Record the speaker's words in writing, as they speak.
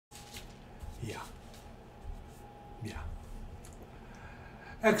Yeah. Yeah.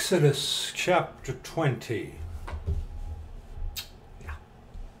 Exodus chapter 20.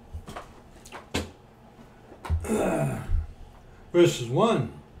 Yeah. Verses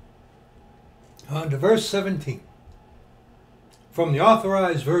 1 to verse 17. From the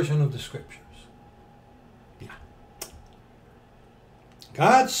Authorized Version of the Scriptures. Yeah.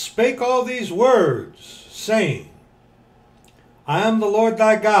 God spake all these words, saying, I am the Lord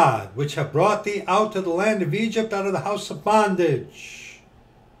thy God, which have brought thee out of the land of Egypt, out of the house of bondage.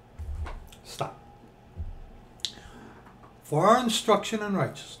 Stop. For our instruction in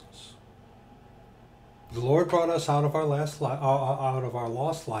righteousness, the Lord brought us out of our lost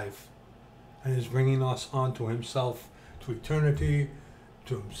life, and is bringing us onto Himself, to eternity,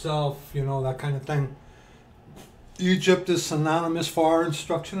 to Himself, that kind of thing. Egypt is synonymous for our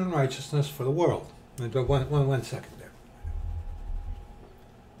instruction in righteousness for the world. One second there.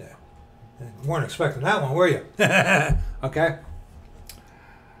 Yeah. You weren't expecting that one, were you? Okay.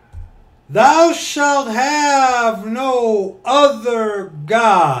 Thou shalt have no other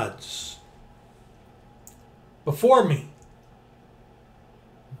gods before me.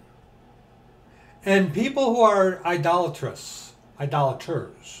 And people who are idolaters,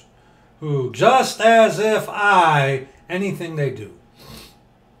 who just as if anything they do,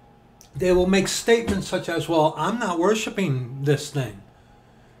 they will make statements such as, well, I'm not worshiping this thing.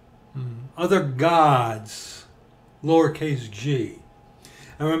 Other gods, lowercase g.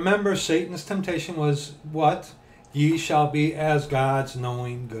 And remember, Satan's temptation was what? Ye shall be as gods,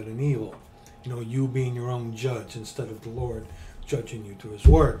 knowing good and evil. You being your own judge instead of the Lord judging you to His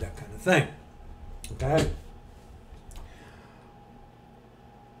word, that kind of thing. Okay?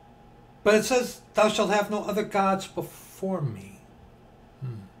 But it says, thou shalt have no other gods before me.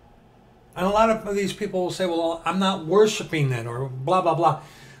 And a lot of these people will say, well, I'm not worshiping it, or blah, blah, blah.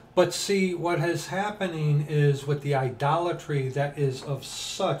 But see, what is happening is with the idolatry that is of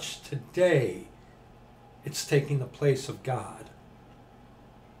such today, it's taking the place of God.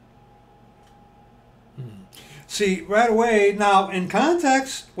 See, right away, now, in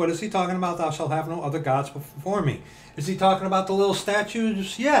context, what is he talking about? Thou shalt have no other gods before me. Is he talking about the little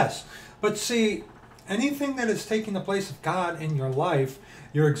statues? Yes. But see, anything that is taking the place of God in your life,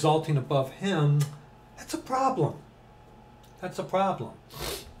 you're exalting above Him, that's a problem. That's a problem.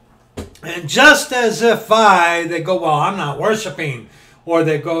 And just as if they go, well, I'm not worshiping, or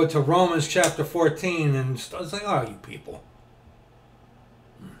they go to Romans chapter 14 and it's like, oh, you people.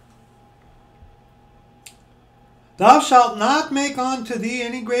 Thou shalt not make unto thee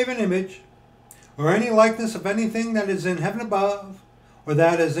any graven image, or any likeness of anything that is in heaven above, or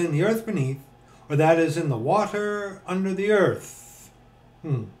that is in the earth beneath, or that is in the water under the earth.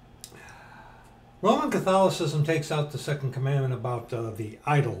 Roman Catholicism takes out the second commandment about the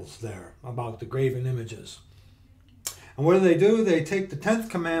idols there, about the graven images. And what do? They take the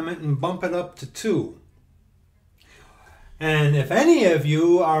 10th commandment and bump it up to 2. And if any of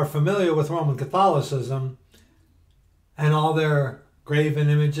you are familiar with Roman Catholicism, and all their graven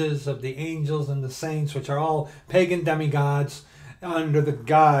images of the angels and the saints, which are all pagan demigods under the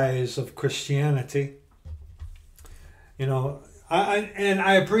guise of Christianity.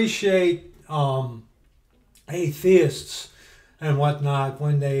 I appreciate atheists and whatnot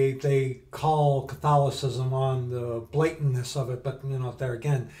when they call Catholicism on the blatantness of it, but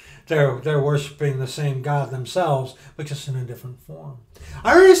they're worshiping the same God themselves, but just in a different form.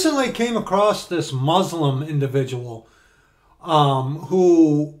 I recently came across this Muslim individual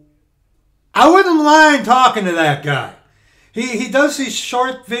who I wouldn't mind talking to that guy. He does these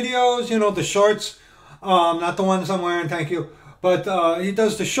short videos, the shorts, not the ones I'm wearing, thank you, but he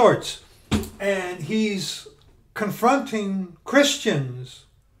does the shorts, and he's confronting Christians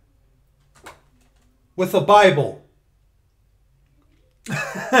with the Bible.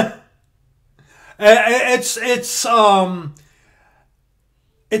 It's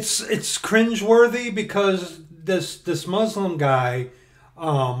cringeworthy because this Muslim guy,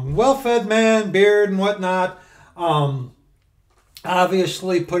 well-fed man, beard and whatnot,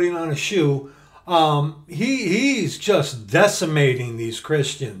 obviously putting on a shoe, he's just decimating these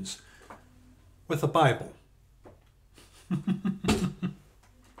Christians with the Bible.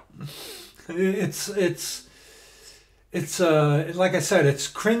 It's like I said,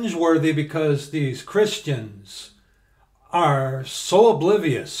 it's cringeworthy because these Christians are so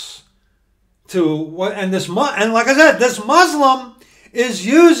oblivious to what, and like I said, this Muslim is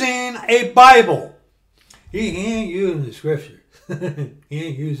using a Bible. He ain't using the scriptures. He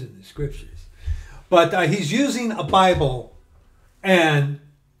ain't using the scriptures, but he's using a Bible and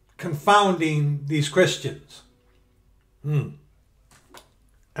confounding these Christians. And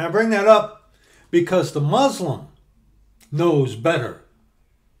I bring that up Because the Muslim knows better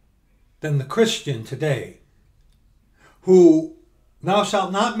than the Christian today, who thou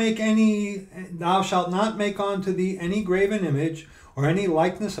shalt not make unto thee any graven image, or any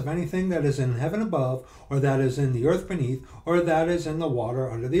likeness of anything that is in heaven above, or that is in the earth beneath, or that is in the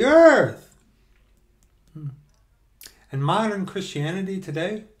water under the earth. And modern Christianity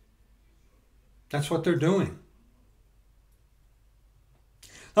today, that's what they're doing.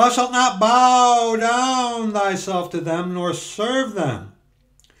 Thou shalt not bow down thyself to them, nor serve them.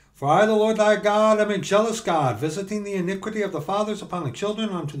 For I, the Lord thy God, am a jealous God, visiting the iniquity of the fathers upon the children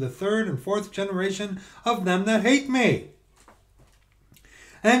unto the third and fourth generation of them that hate me,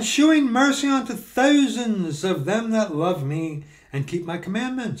 and shewing mercy unto thousands of them that love me and keep my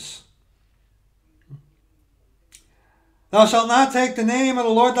commandments. Thou shalt not take the name of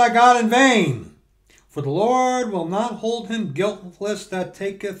the Lord thy God in vain, for the Lord will not hold him guiltless that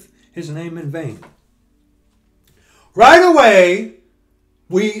taketh his name in vain. Right away,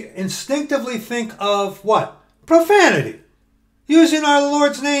 we instinctively think of what? Profanity. Using our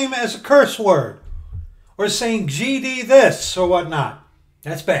Lord's name as a curse word. Or saying GD this or whatnot.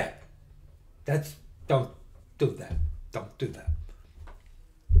 That's bad. Don't do that. Don't do that.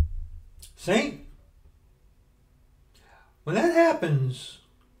 Saint, when that happens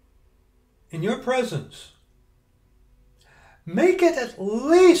in your presence, make it at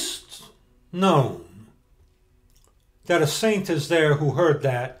least known that a saint is there who heard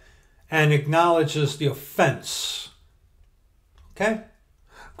that and acknowledges the offense. Okay?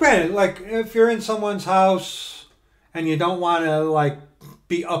 Granted, like if you're in someone's house and you don't want to like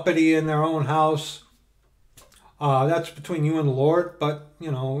be uppity in their own house, that's between you and the Lord. But,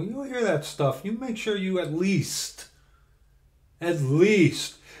 you know, you hear that stuff. You make sure you at least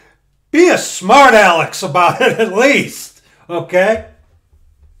be a smart Alex about it at least. Okay?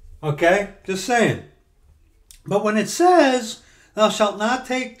 Okay? Just saying. But when it says, thou shalt not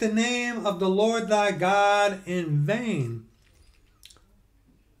take the name of the Lord thy God in vain.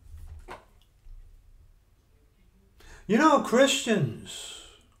 You know, Christians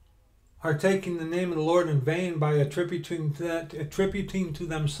are taking the name of the Lord in vain by attributing to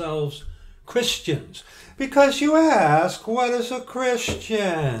themselves Christians. Because you ask, what is a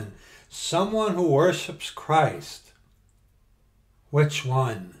Christian? Someone who worships Christ. Which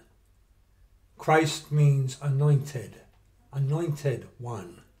one? Christ means anointed. Anointed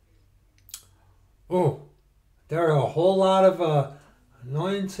one. Oh, there are a whole lot of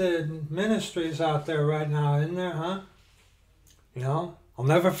anointed ministries out there right now, isn't there, huh? You know, I'll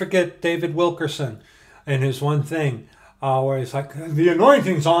never forget David Wilkerson and his one thing, where he's like, the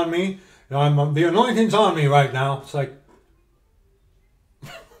anointing's on me. The anointing's on me right now. It's like,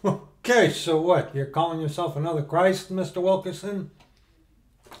 okay, so what? You're calling yourself another Christ, Mr. Wilkerson?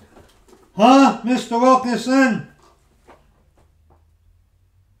 Huh, Mr. Wilkerson?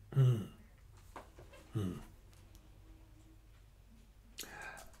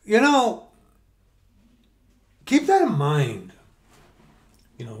 You know, keep that in mind.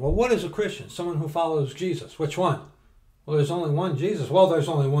 You know, well, what is a Christian? Someone who follows Jesus. Which one? Well, there's only one Jesus. Well, there's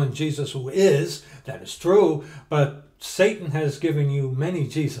only one Jesus who is. That is true. But Satan has given you many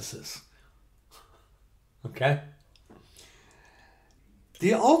Jesuses. Okay?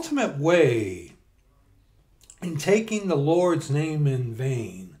 The ultimate way in taking the Lord's name in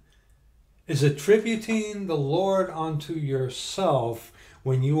vain is attributing the Lord unto yourself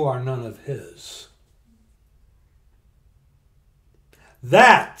when you are none of his.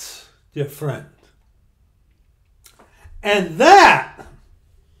 That, dear friend, and that,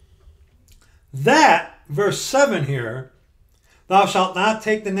 verse 7 here, thou shalt not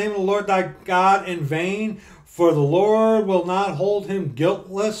take the name of the Lord thy God in vain, for the Lord will not hold him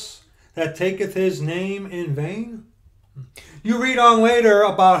guiltless that taketh his name in vain. You read on later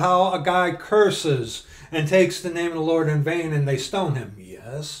about how a guy curses and takes the name of the Lord in vain and they stone him.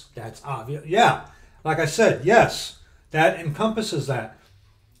 Yes, that's obvious. Yeah, like I said, yes, that encompasses that.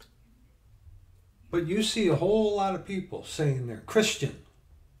 But you see a whole lot of people saying they're Christian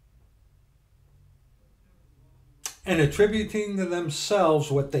and attributing to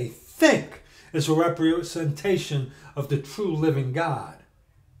themselves what they think is a representation of the true living God,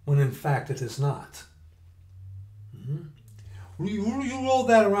 when in fact it is not. You roll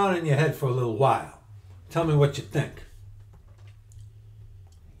that around in your head for a little while. Tell me what you think.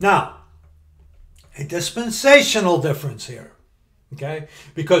 Now, a dispensational difference here. Okay?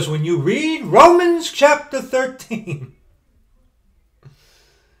 Because when you read Romans chapter 13,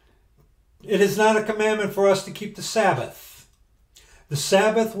 it is not a commandment for us to keep the Sabbath. The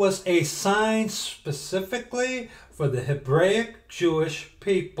Sabbath was a sign specifically for the Hebraic Jewish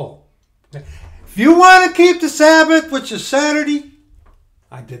people. If you want to keep the Sabbath, which is Saturday,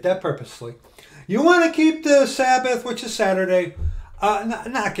 I did that purposely. You want to keep the Sabbath, which is Saturday,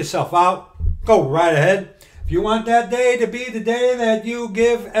 knock yourself out. Go right ahead. If you want that day to be the day that you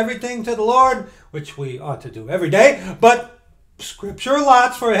give everything to the Lord, which we ought to do every day, but Scripture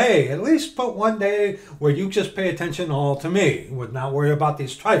allots for, hey, at least put one day where you just pay attention all to me. Would not worry about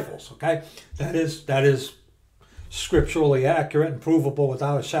these trifles, okay? That is scripturally accurate and provable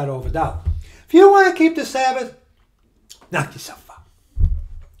without a shadow of a doubt. If you want to keep the Sabbath, knock yourself out.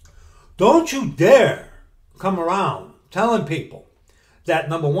 Don't you dare come around telling people that,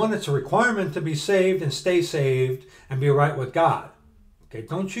 number one, it's a requirement to be saved and stay saved and be right with God. Okay,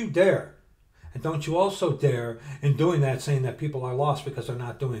 don't you dare. And don't you also dare, in doing that, saying that people are lost because they're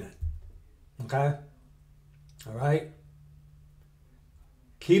not doing it. Okay? All right?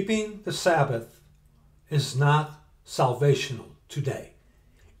 Keeping the Sabbath is not salvational today,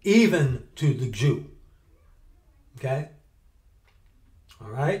 even to the Jew. Okay? All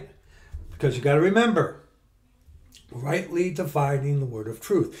right? Because you got to remember, rightly dividing the word of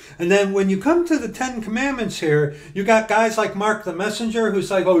truth. And then when you come to the 10 Commandments here, you got guys like Mark the Messenger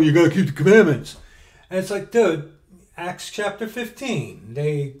who's like, oh, you got to keep the commandments. And it's like, dude, Acts chapter 15.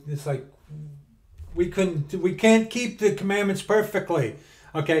 It's like, we can't keep the commandments perfectly.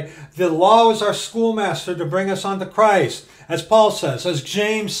 Okay, the law is our schoolmaster to bring us unto Christ, as Paul says, as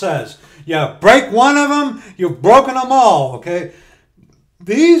James says. You break one of them, you've broken them all. Okay,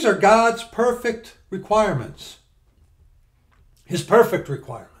 these are God's perfect requirements. His perfect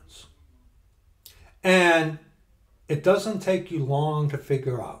requirements. And it doesn't take you long to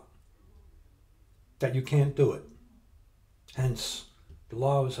figure out that you can't do it. Hence, the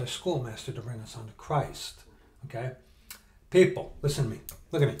law is our schoolmaster to bring us unto Christ. Okay? People, listen to me.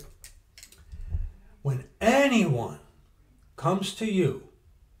 Look at me. When anyone comes to you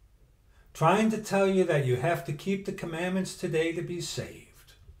trying to tell you that you have to keep the commandments today to be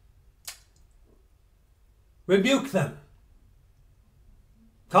saved, rebuke them.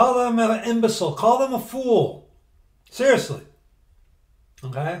 Call them an imbecile. Call them a fool. Seriously.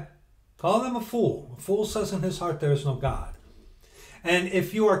 Okay? Call them a fool. A fool says in his heart there is no God. And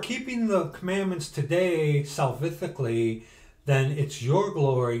if you are keeping the commandments today salvifically, then it's your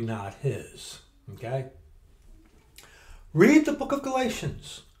glory, not his. Okay? Read the book of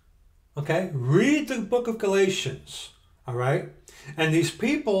Galatians. Okay? Read the book of Galatians. All right? And these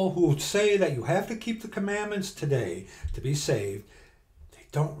people who say that you have to keep the commandments today to be saved,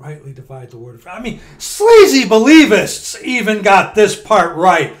 don't rightly divide the word of God. I mean, sleazy believists even got this part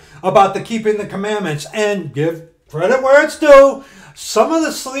right about the keeping the commandments. And give credit where it's due. Some of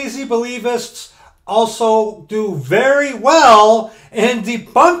the sleazy believists also do very well in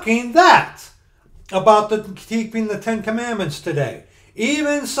debunking that about keeping the 10 Commandments today.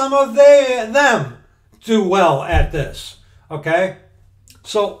 Even some of them do well at this. Okay?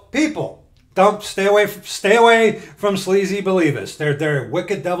 So, people, don't stay away from sleazy believers. They're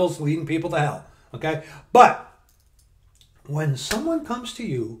wicked devils leading people to hell. Okay? But when someone comes to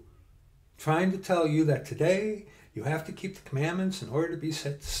you trying to tell you that today you have to keep the commandments in order to be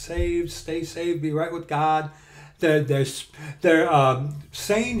saved, stay saved, be right with God, they're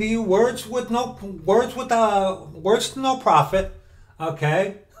saying to you words to no profit.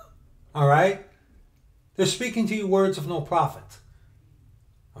 Okay? All right? They're speaking to you words of no profit.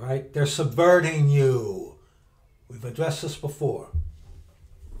 All right? They're subverting you. We've addressed this before.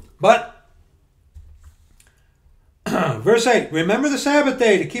 But, verse 8, remember the Sabbath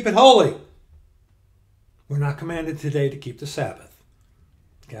day to keep it holy. We're not commanded today to keep the Sabbath.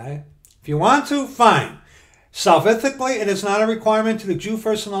 Okay? If you want to, fine. Salvifically, it is not a requirement to the Jew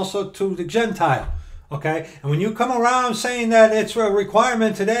first and also to the Gentile. Okay? And when you come around saying that it's a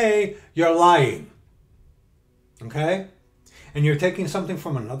requirement today, you're lying. Okay? And you're taking something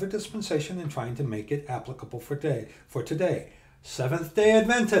from another dispensation and trying to make it applicable for today. Seventh-day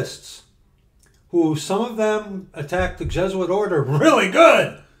Adventists, who some of them attacked the Jesuit order really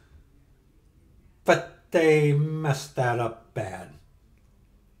good, but they messed that up bad.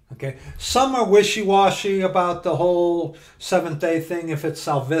 Okay? Some are wishy-washy about the whole seventh-day thing, if it's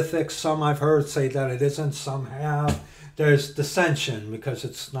salvific. Some I've heard say that it isn't. Some have. There's dissension because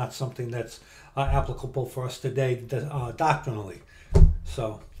it's not something that's applicable for us today doctrinally.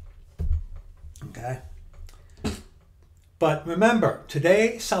 So, okay. But remember,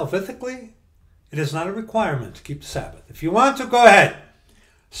 today, salvifically, it is not a requirement to keep the Sabbath. If you want to, go ahead.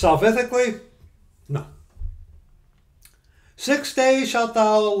 Salvifically, no. 6 days shalt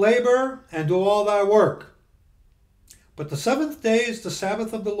thou labor and do all thy work. But the seventh day is the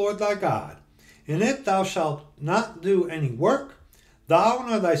Sabbath of the Lord thy God. In it thou shalt not do any work, thou,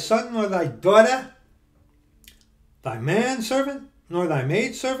 nor thy son, nor thy daughter, thy manservant, nor thy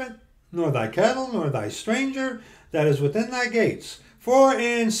maidservant, nor thy cattle, nor thy stranger that is within thy gates. For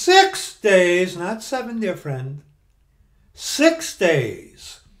in 6 days, not 7, dear friend, 6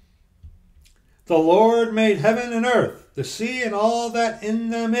 days, the Lord made heaven and earth, the sea and all that in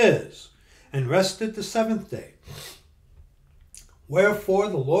them is, and rested the 7th day. Wherefore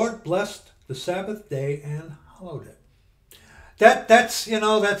the Lord blessed the Sabbath day and hallowed it. That's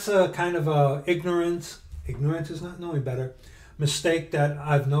a kind of a ignorance. Ignorance is not knowing better. Mistake that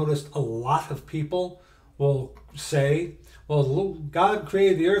I've noticed a lot of people will say, well, God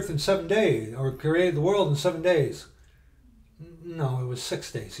created the earth in 7 days, or created the world in 7 days. No, it was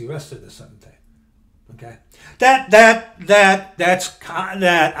 6 days. He rested the 7th day. Okay,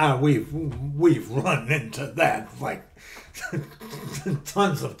 we've run into that like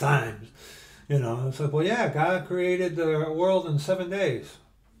tons of times. It's like, well, yeah, God created the world in 7 days.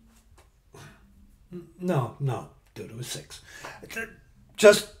 No, dude, it was 6.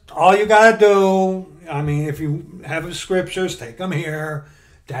 Just all you gotta do. I mean, if you have the scriptures, take them here.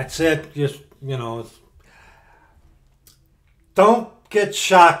 That's it. Just don't get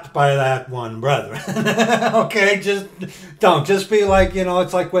shocked by that one, brethren. Okay, just don't. Just be like,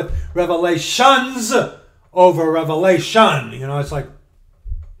 it's like with revelations over revelation. It's like,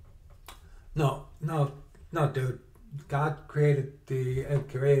 no, dude. God created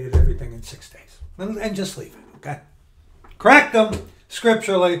everything in 6 days, and just leave it. Okay, correct them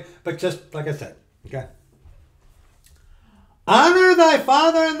scripturally, but just like I said. Okay, honor thy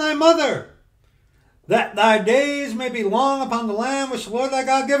father and thy mother, that thy days may be long upon the land which the Lord thy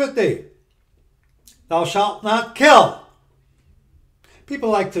God giveth thee. Thou shalt not kill. People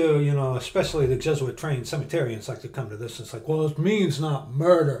like to, especially the Jesuit-trained cemeterians like to come to this. It's like, well, it means not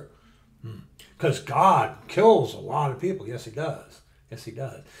murder. Because God kills a lot of people. Yes, he does. Yes, he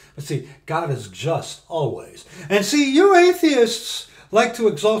does. But see, God is just always. And see, you atheists like to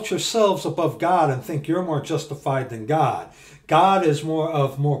exalt yourselves above God and think you're more justified than God. God is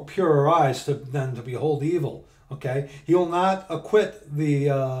more purer eyes than to behold evil. Okay? He will not acquit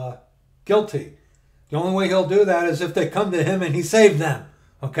the guilty. The only way he'll do that is if they come to him and he saved them.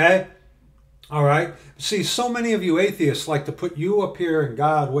 Okay? All right? See, so many of you atheists like to put you up here and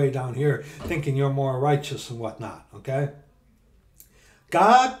God way down here, thinking you're more righteous and whatnot. Okay?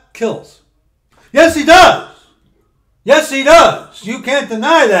 God kills. Yes, he does. Yes, he does. You can't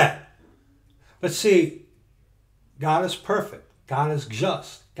deny that. But see, God is perfect. God is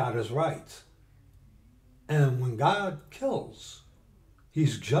just. God is right. And when God kills,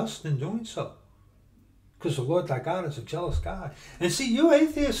 he's just in doing so. Because the Lord thy God is a jealous God. And see, you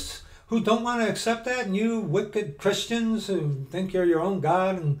atheists who don't want to accept that, and you wicked Christians who think you're your own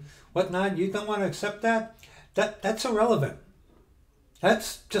God and whatnot, you don't want to accept that, that's irrelevant.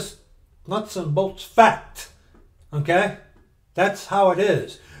 That's just nuts and bolts fact. Okay? That's how it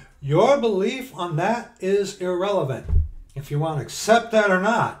is. Your belief on that is irrelevant, if you want to accept that or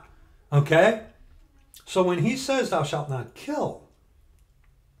not. Okay? So when he says, thou shalt not kill,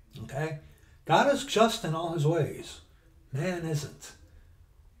 okay, God is just in all his ways. Man isn't.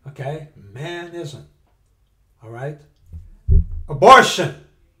 Okay? Man isn't. All right? Abortion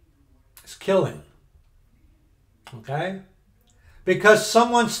is killing. Okay? Because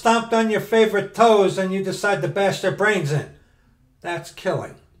someone stomped on your favorite toes and you decide to bash their brains in. That's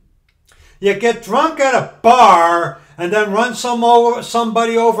killing. You get drunk at a bar and then run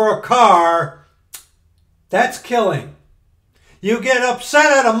somebody over a car. That's killing. You get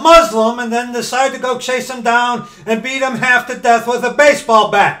upset at a Muslim and then decide to go chase him down and beat him half to death with a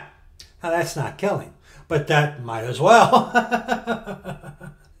baseball bat. Now that's not killing, but that might as well.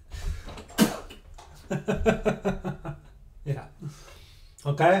 Yeah.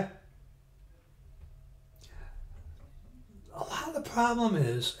 Okay? A lot of the problem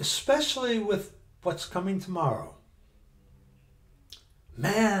is, especially with what's coming tomorrow,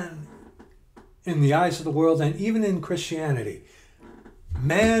 man, in the eyes of the world and even in Christianity,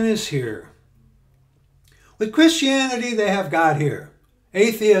 man is here. With Christianity, they have God here.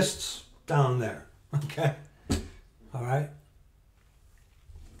 Atheists, down there. Okay? All right?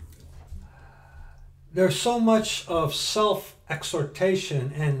 There's so much of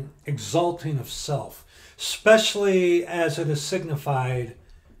self-exhortation and exalting of self, especially as it is signified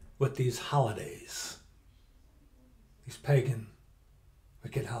with these holidays, these pagan,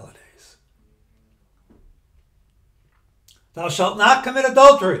 wicked holidays. Thou shalt not commit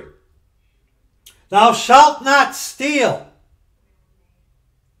adultery. Thou shalt not steal.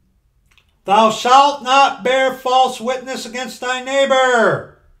 Thou shalt not bear false witness against thy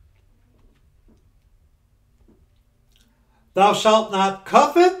neighbor. Thou shalt not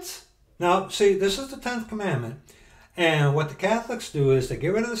covet. Now, see, this is the 10th commandment. And what the Catholics do is they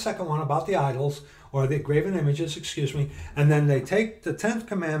get rid of the second one about the idols, or the graven images, excuse me, and then they take the 10th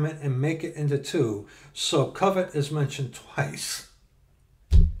commandment and make it into 2. So covet is mentioned twice.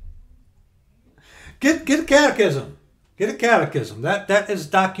 Get a catechism. Get a catechism. That is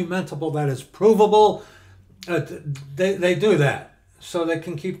documentable. That is provable. They do that so they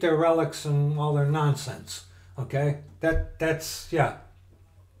can keep their relics and all their nonsense. Okay? That's, yeah.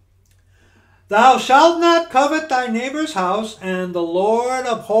 Thou shalt not covet thy neighbor's house, and the Lord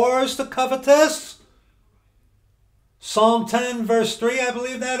abhors the covetous. Psalm 10, verse 3, I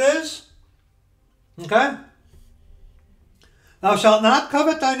believe that is. Okay? Thou shalt not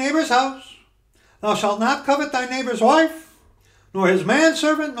covet thy neighbor's house. Thou shalt not covet thy neighbor's wife, nor his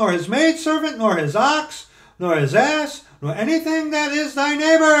manservant, nor his maidservant, nor his ox, nor his ass, nor anything that is thy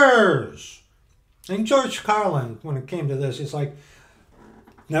neighbor's. And George Carlin, when it came to this, he's like,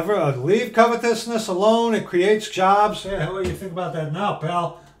 never leave covetousness alone. It creates jobs. Yeah, what do you think about that now,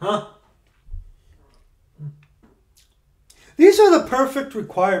 pal? Huh? These are the perfect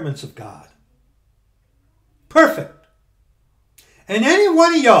requirements of God. Perfect. And any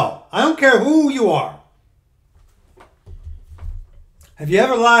one of y'all, I don't care who you are. Have you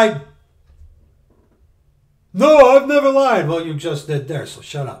ever lied? No, I've never lied. Well, you just did there, so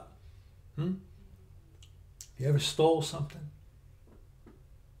shut up. You ever stole something?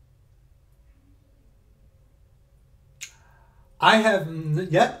 I have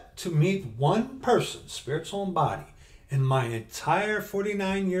yet to meet one person, spirit, soul, and body, in my entire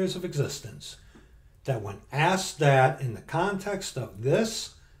 49 years of existence, that when asked that in the context of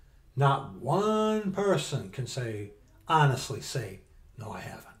this, not one person can say, honestly say, no, I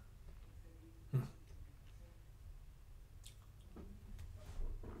haven't.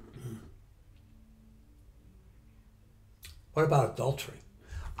 What about adultery?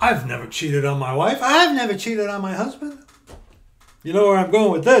 I've never cheated on my wife. I've never cheated on my husband. You know where I'm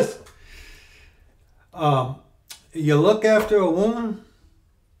going with this. You look after a woman,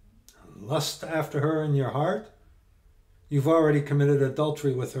 lust after her in your heart, you've already committed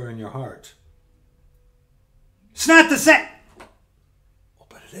adultery with her in your heart. It's not the same. Oh,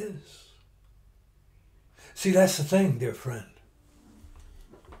 but it is. See, that's the thing, dear friend.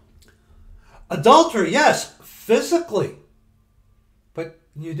 Adultery, yes, physically. But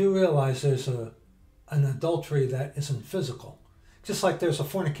you do realize there's an adultery that isn't physical. Just like there's a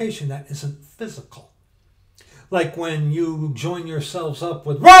fornication that isn't physical. Like when you join yourselves up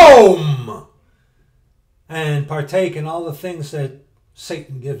with Rome and partake in all the things that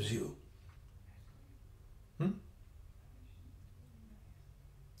Satan gives you.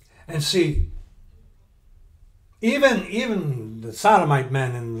 And see, even the sodomite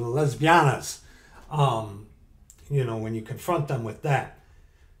men and the lesbianas, when you confront them with that,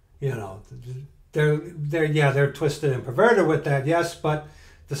 they're twisted and perverted with that, yes, but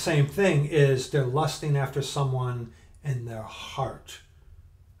the same thing is they're lusting after someone in their heart.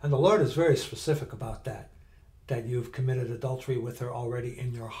 And the Lord is very specific about that you've committed adultery with her already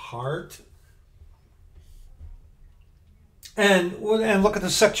in your heart. And look at the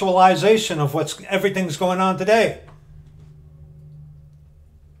sexualization of everything's going on today.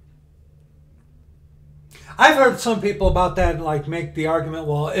 I've heard some people about that make the argument,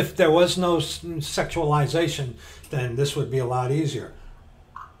 well, if there was no sexualization, then this would be a lot easier.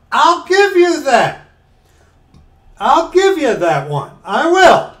 I'll give you that. I'll give you that one. I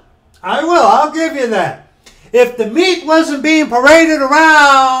will. I'll give you that. If the meat wasn't being paraded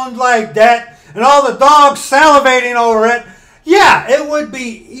around like that and all the dogs salivating over it, yeah, it would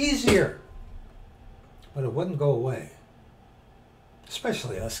be easier. But it wouldn't go away.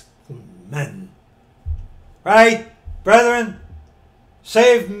 Especially us men. Right, brethren?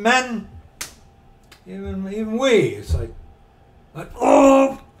 Saved men? Even we. It's like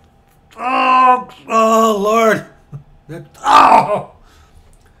oh, Lord. It's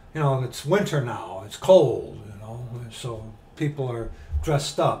winter now. It's cold, so people are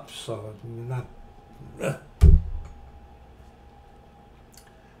dressed up, so not. Like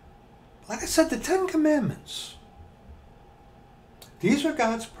I said, the 10 Commandments. These are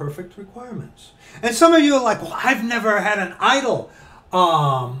God's perfect requirements. And some of you are like, well, I've never had an idol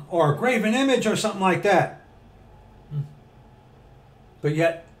or a graven image or something like that. But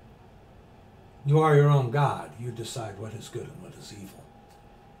yet, you are your own God. You decide what is good and what is evil.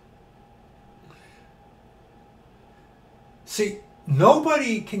 See,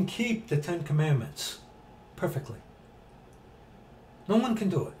 nobody can keep the 10 Commandments perfectly. No one can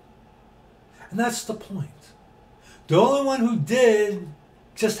do it. And that's the point. The only one who did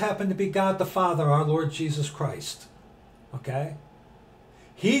just happened to be God the Father, our Lord Jesus Christ. Okay?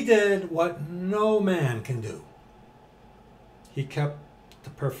 He did what no man can do. He kept the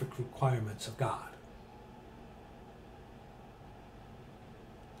perfect requirements of God.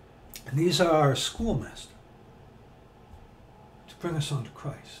 And these are our schoolmaster to bring us on to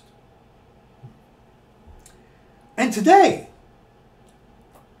Christ. And today,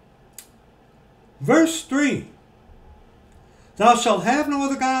 verse 3, thou shalt have no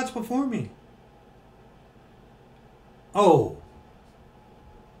other gods before me. Oh,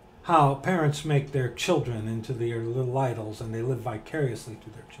 how parents make their children into their little idols, and they live vicariously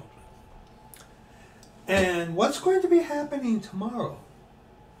through their children. And what's going to be happening tomorrow?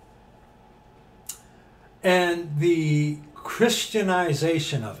 And the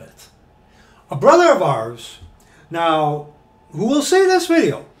Christianization of it. A brother of ours, now, who will see this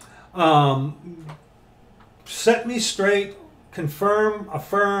video, set me straight, confirm,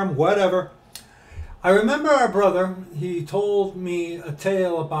 affirm, whatever. I remember our brother, he told me a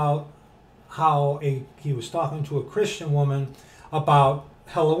tale about how he was talking to a Christian woman about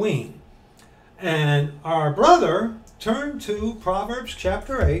Halloween. And our brother turned to Proverbs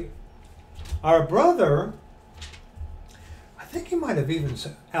chapter 8. Our brother, I think he might have even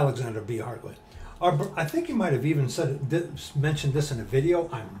said, Alexander B. Hartley, I think he might have even mentioned this in a video.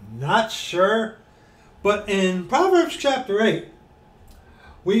 I'm not sure. But in Proverbs chapter 8,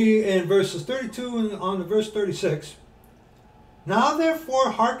 we, in verses 32 and on to verse 36, now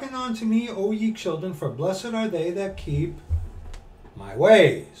therefore hearken unto me, O ye children, for blessed are they that keep my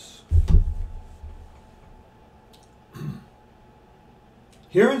ways.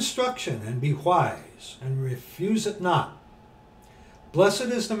 Hear instruction, and be wise, and refuse it not. Blessed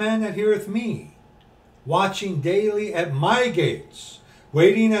is the man that heareth me, watching daily at my gates,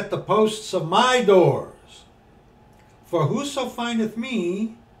 waiting at the posts of my doors. For whoso findeth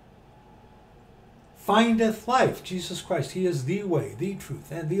me, findeth life. Jesus Christ, he is the way, the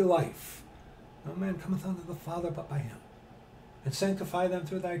truth, and the life. No man cometh unto the Father but by him. And sanctify them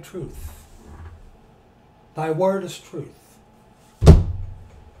through thy truth. Thy word is truth.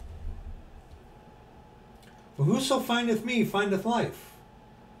 For whoso findeth me, findeth life,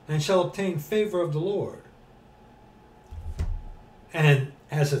 and shall obtain favor of the Lord. And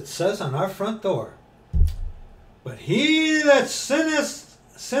as it says on our front door, but he that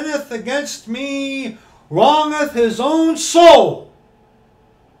sinneth against me wrongeth his own soul.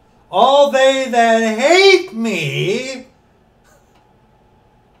 All they that hate me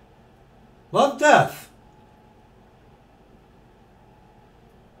love death.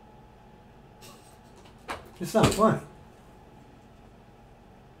 It's not funny.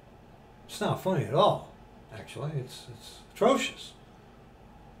 It's not funny at all, actually. It's atrocious.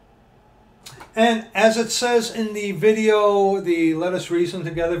 And as it says in the video, the Let Us Reason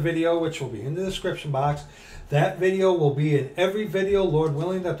Together video, which will be in the description box, that video will be in every video, Lord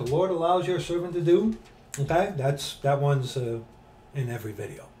willing, that the Lord allows your servant to do. Okay? That one's in every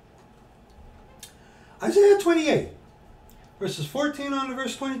video. Isaiah 28, verses 14 on to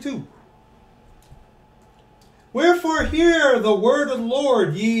verse 22. Wherefore hear the word of the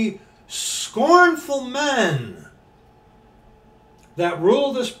Lord, ye scornful men that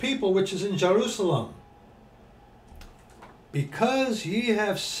rule this people which is in Jerusalem. Because ye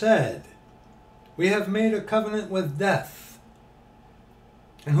have said, we have made a covenant with death.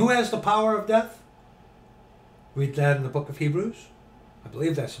 And who has the power of death? Read that in the book of Hebrews. I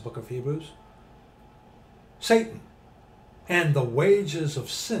believe that's the book of Hebrews. Satan. And the wages of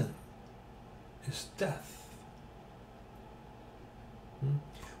sin is death.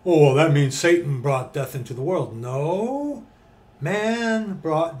 Oh, well, that means Satan brought death into the world. No. Man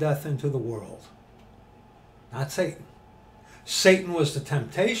brought death into the world. Not Satan. Satan was the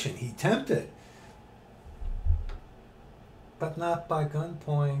temptation. He tempted. But not by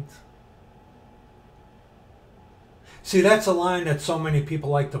gunpoint. See, that's a line that so many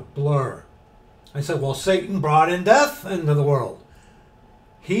people like to blur. I said, well, Satan brought in death into the world.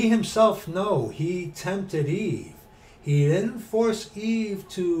 He himself, no, he tempted Eve. He didn't force Eve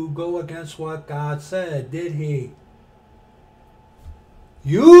to go against what God said, did he?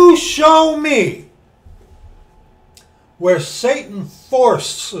 You show me where Satan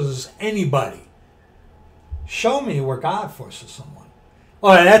forces anybody. Show me where God forces someone.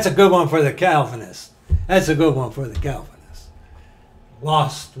 Oh, that's a good one for the Calvinists. That's a good one for the Calvinists.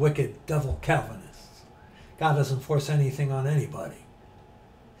 Lost, wicked, devil Calvinists. God doesn't force anything on anybody.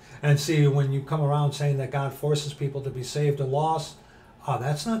 And see, when you come around saying that God forces people to be saved or lost,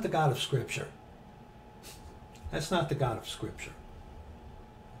 that's not the God of Scripture. That's not the God of Scripture.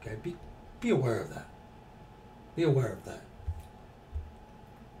 Okay, be aware of that. Be aware of that.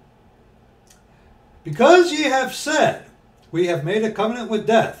 Because ye have said, We have made a covenant with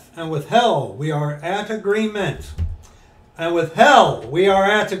death, and with hell we are at agreement. And with hell we are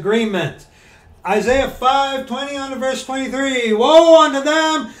at agreement. Isaiah 5:20 on to verse 23. Woe unto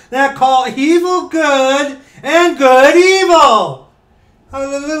them that call evil good and good evil. Oh,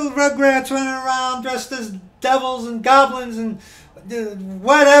 the little rugrats running around dressed as devils and goblins and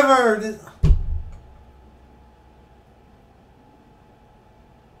whatever.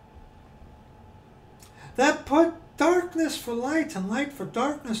 That put darkness for light and light for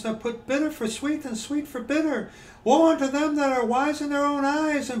darkness, that put bitter for sweet and sweet for bitter. Woe unto them that are wise in their own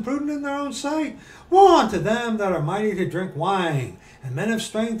eyes and prudent in their own sight. Woe unto them that are mighty to drink wine, and men of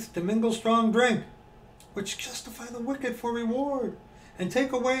strength to mingle strong drink, which justify the wicked for reward, and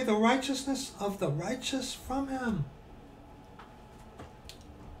take away the righteousness of the righteous from him.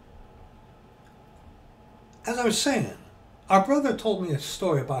 As I was saying, our brother told me a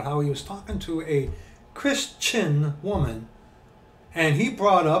story about how he was talking to a Christian woman, and he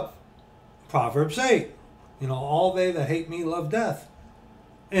brought up Proverbs 8. You know, all they that hate me love death.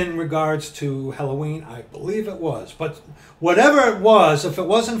 In regards to Halloween, I believe it was. But whatever it was, if it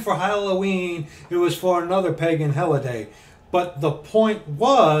wasn't for Halloween, it was for another pagan holiday. But the point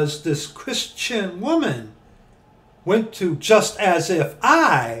was, this Christian woman went to just as if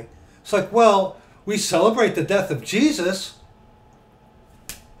I. It's like, well, we celebrate the death of Jesus.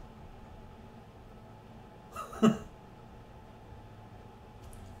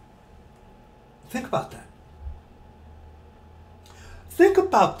 Think about that. Think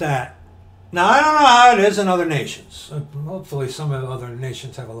about that. Now, I don't know how it is in other nations. Hopefully some of the other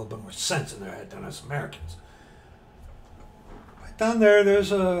nations have a little bit more sense in their head than us Americans. Right down there,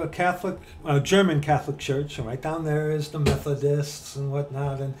 there's a German Catholic church, and right down there is the Methodists and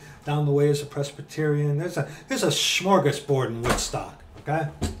whatnot, and down the way is a Presbyterian. There's a smorgasbord in Woodstock, okay?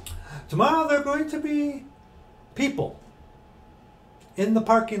 Tomorrow there are going to be people in the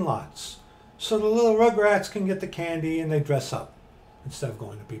parking lots, so the little rugrats can get the candy and they dress up instead of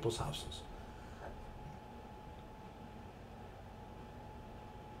going to people's houses.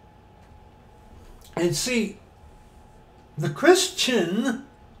 And see, the Christian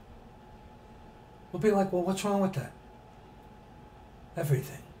will be like, well, what's wrong with that?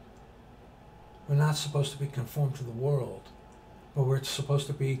 Everything. We're not supposed to be conformed to the world, but we're supposed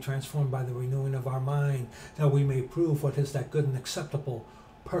to be transformed by the renewing of our mind, that we may prove what is that good and acceptable,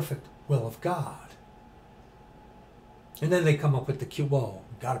 perfect will of God. And then they come up with the cute, well,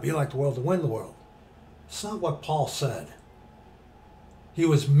 you've got to be like the world to win the world. It's not what Paul said. He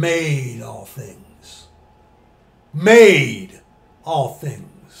was made all things. Made all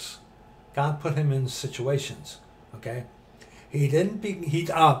things. God put him in situations, okay? He didn't be, he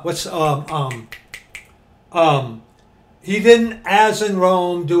didn't, as in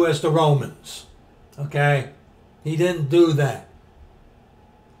Rome, do as the Romans, okay? He didn't do that.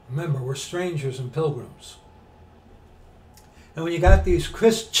 Remember, we're strangers and pilgrims. And when you got these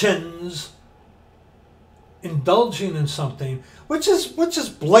Christians indulging in something which is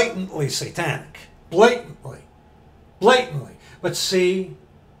blatantly satanic, blatantly. But see,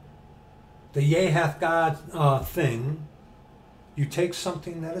 the yea hath God thing, you take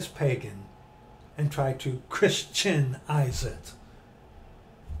something that is pagan and try to Christianize it.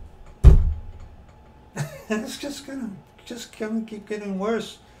 And it's just gonna keep getting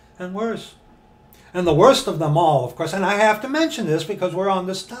worse and worse. And the worst of them all, of course, and I have to mention this because we're on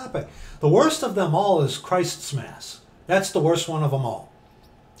this topic, the worst of them all is Christ's Mass. That's the worst one of them all.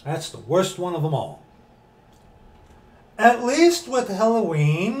 That's the worst one of them all. At least with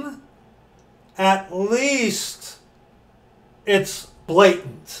Halloween, at least it's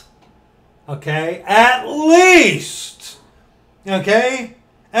blatant. Okay? At least. Okay?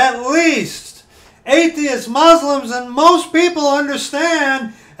 At least. Atheists, Muslims, and most people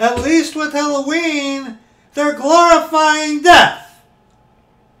understand, at least with Halloween, they're glorifying death.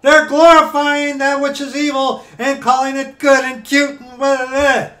 They're glorifying that which is evil and calling it good and cute and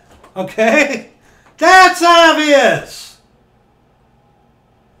whatever. Okay? That's obvious.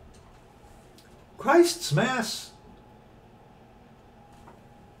 Christ's Mass.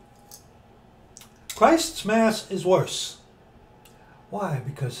 Christ's Mass is worse. Why?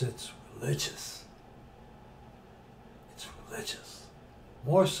 Because it's religious. It's religious.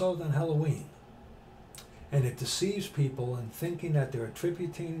 More so than Halloween. And it deceives people in thinking that they're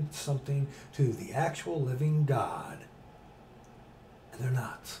attributing something to the actual living God. And they're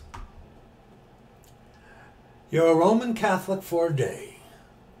not. You're a Roman Catholic for a day.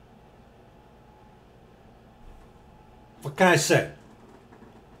 What can I say?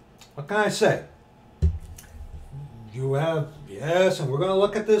 What can I say? You have, yes, and we're going to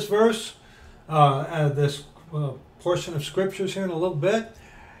look at this verse, this portion of scriptures here in a little bit.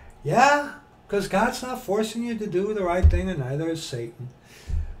 Yeah, because God's not forcing you to do the right thing, and neither is Satan.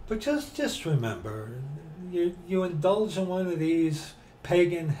 But just remember, you indulge in one of these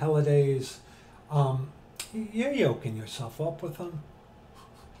pagan holidays, you're yoking yourself up with them.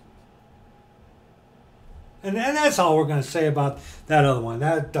 And that's all we're going to say about that other one.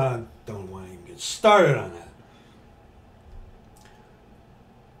 That don't want to even get started on that.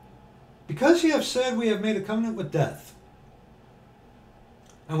 Because ye have said we have made a covenant with death,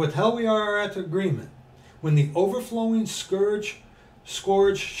 and with hell we are at agreement, when the overflowing scourge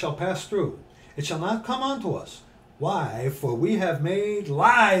shall pass through, it shall not come unto us. Why? For we have made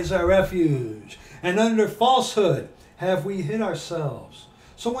lies our refuge, and under falsehood have we hid ourselves.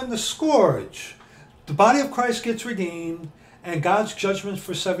 So when the scourge, the body of Christ gets redeemed, and God's judgment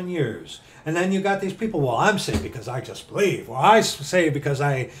for 7 years, and then you got these people, well, I'm saved because I just believe, or I'm saved because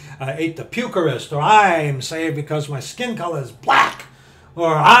I ate the Eucharist, or I'm saved because my skin color is black,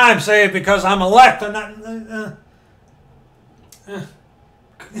 or I'm saved because I'm elect. Or not,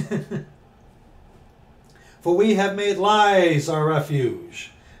 For we have made lies our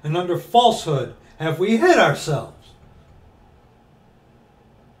refuge, and under falsehood have we hid ourselves.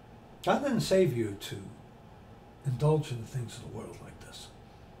 God didn't save you to indulge in the things of the world like this.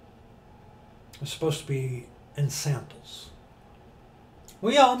 It's supposed to be in samples.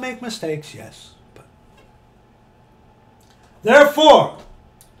 We all make mistakes, yes. But therefore,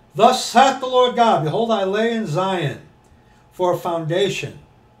 thus saith the Lord God, behold, I lay in Zion for a foundation,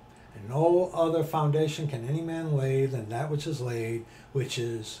 and no other foundation can any man lay than that which is laid, which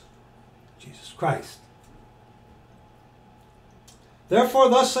is Jesus Christ. Therefore,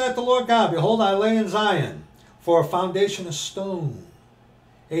 thus saith the Lord God, behold, I lay in Zion for a foundation of stone,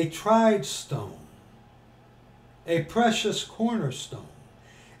 a tried stone, a precious cornerstone,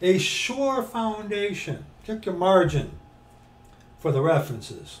 a sure foundation. Check your margin for the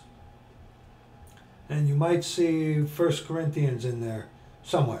references. And you might see 1 Corinthians in there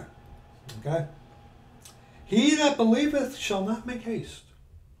somewhere. Okay? He that believeth shall not make haste.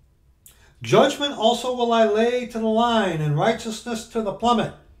 Judgment also will I lay to the line, and righteousness to the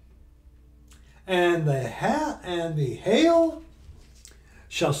plummet. And the hail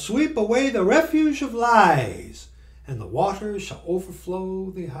shall sweep away the refuge of lies, and the waters shall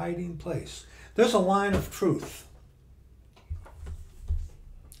overflow the hiding place. There's a line of truth.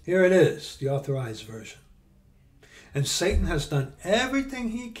 Here it is, the Authorized Version. And Satan has done everything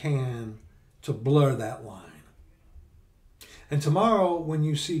he can to blur that line. And tomorrow, when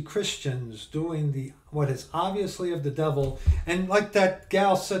you see Christians doing what is obviously of the devil, and like that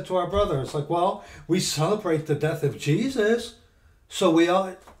gal said to our brother, it's like, well, we celebrate the death of Jesus, so we all...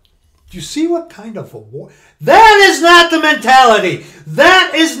 Do you see what kind of a war? That is not the mentality.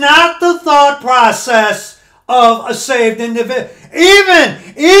 That is not the thought process of a saved individual.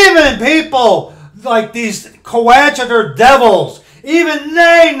 Even people like these coadjutor devils, even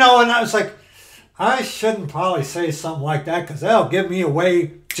they know. And I was like, I shouldn't probably say something like that, because they'll give me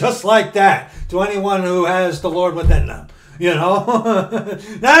away just like that to anyone who has the Lord within them. You know,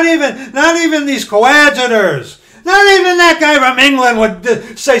 not even these coadjutors. Not even that guy from England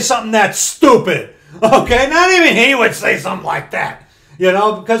would say something that stupid. Okay? Not even he would say something like that. You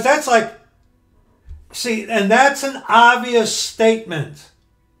know, because that's like, see, and that's an obvious statement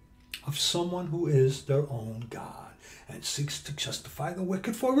of someone who is their own God and seeks to justify the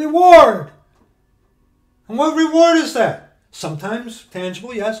wicked for reward. And what reward is that? Sometimes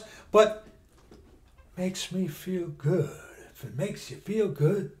tangible, yes, but makes me feel good. If it makes you feel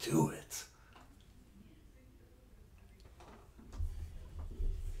good, do it.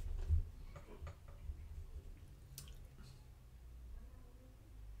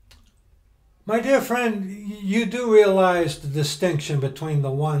 My dear friend, you do realize the distinction between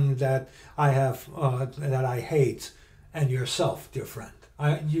the one that I have, that I hate, and yourself, dear friend.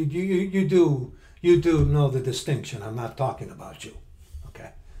 You do know the distinction. I'm not talking about you. Okay,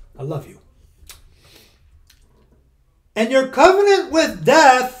 I love you. And your covenant with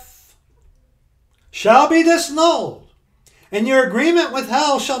death shall be disannulled, and your agreement with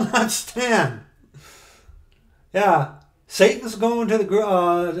hell shall not stand. Yeah, Satan's going to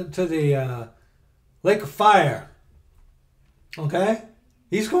the lake of fire. Okay?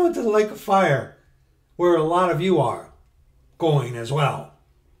 He's going to the lake of fire, where a lot of you are going as well.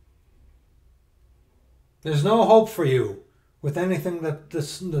 There's no hope for you with anything that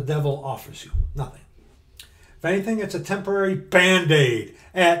the devil offers you. Nothing. If anything, it's a temporary band-aid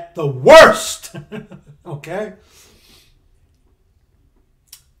at the worst. Okay?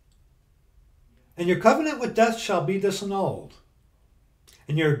 And your covenant with death shall be disannulled,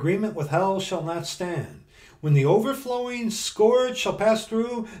 and your agreement with hell shall not stand. When the overflowing scourge shall pass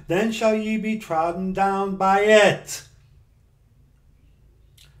through, then shall ye be trodden down by it.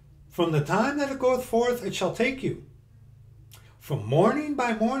 From the time that it goeth forth, it shall take you. From morning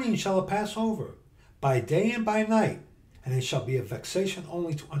by morning shall it pass over, by day and by night, and it shall be a vexation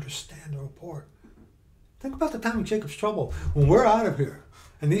only to understand the report. Think about the time of Jacob's trouble, when we're out of here,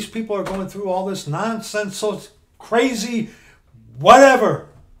 and these people are going through all this nonsense, so crazy, whatever,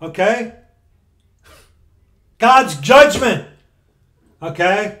 okay? God's judgment,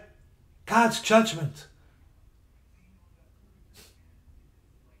 okay? God's judgment.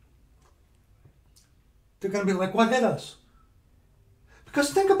 They're going to be like, what hit us?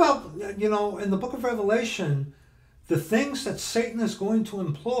 Because think about, in the book of Revelation, the things that Satan is going to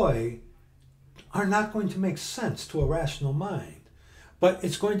employ are not going to make sense to a rational mind. But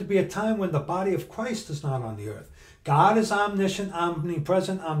it's going to be a time when the body of Christ is not on the earth. God is omniscient,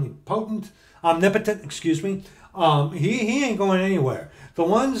 omnipresent, omnipotent, he ain't going anywhere. The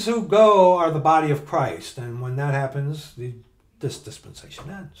ones who go are the body of Christ. And when that happens, this dispensation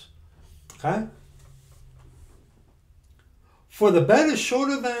ends. Okay? For the bed is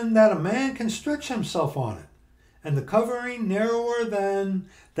shorter than that a man can stretch himself on it, and the covering narrower than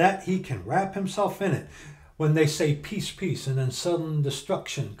that he can wrap himself in it. When they say peace, peace, and then sudden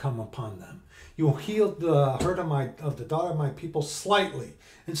destruction come upon them, you will heal the hurt of the daughter of my people slightly,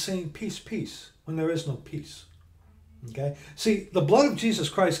 and saying peace, peace, when there is no peace. Okay? See, the blood of Jesus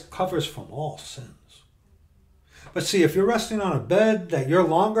Christ covers from all sins. But see, if you're resting on a bed that you're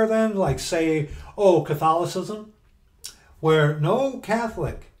longer than, like say, Catholicism, where no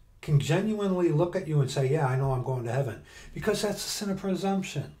Catholic can genuinely look at you and say, yeah, I know I'm going to heaven. Because that's a sin of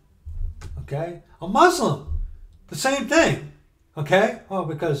presumption. Okay? A Muslim, the same thing. Okay? Well,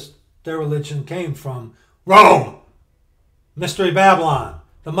 because their religion came from Rome. Mystery Babylon.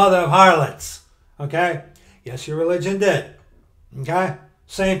 The mother of harlots. Okay? Yes, your religion did. Okay?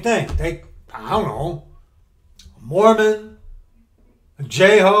 Same thing. I don't know, a Mormon, a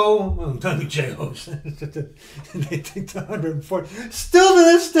Jeho, well, not the Jehos. They think the 140. Still to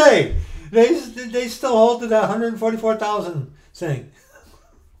this day, they still hold to that 144,000 thing.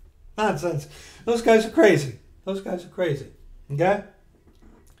 Nonsense. Those guys are crazy. Those guys are crazy. Okay?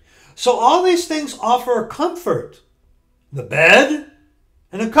 So all these things offer comfort. The bed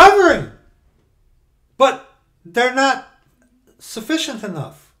and a covering. But they're not sufficient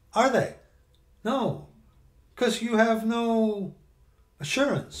enough, are they? No. Because you have no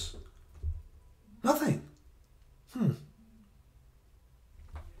assurance. Nothing.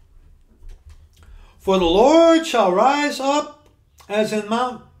 For the Lord shall rise up as in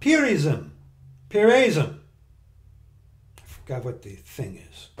Mount Perazim. I forgot what the thing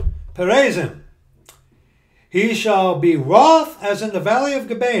is. Perazim. He shall be wroth as in the valley of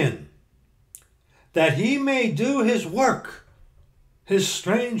Gibeon, that he may do his work, his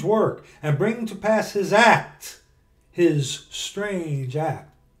strange work, and bring to pass his act, his strange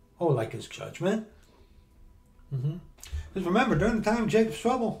act. Oh, like his judgment. Because remember, during the time of Jacob's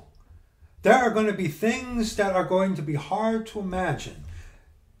trouble, there are going to be things that are going to be hard to imagine.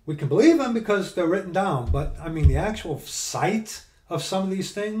 We can believe them because they're written down, but I mean the actual sight of some of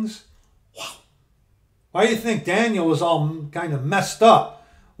these things, wow. Why do you think Daniel was all kind of messed up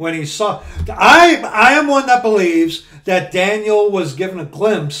when he saw? I am one that believes that Daniel was given a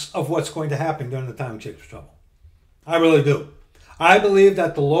glimpse of what's going to happen during the time of Jacob's trouble. I really do. I believe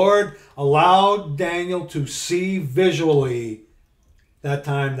that the Lord allowed Daniel to see visually that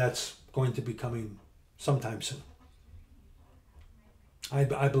time that's going to be coming sometime soon.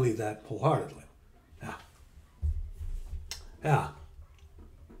 I believe that wholeheartedly. Yeah.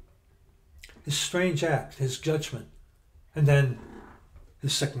 His strange act, his judgment, and then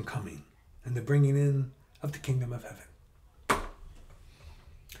his second coming, and the bringing in of the kingdom of heaven.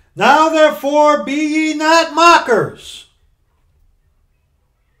 Now therefore be ye not mockers,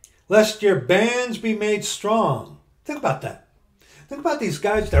 lest your bands be made strong. Think about that. Think about these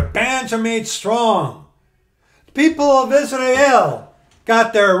guys, their bands are made strong. The people of Israel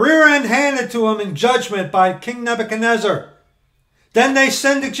got their rear end handed to them in judgment by King Nebuchadnezzar. Then they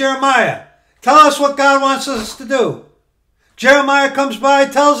send to Jeremiah. Tell us what God wants us to do. Jeremiah comes by,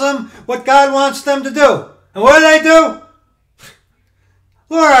 tells them what God wants them to do. And what do?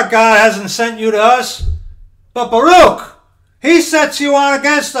 Lord our God hasn't sent you to us, but Baruch, he sets you on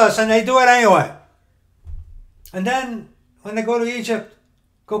against us, and they do it anyway. And then when they go to Egypt,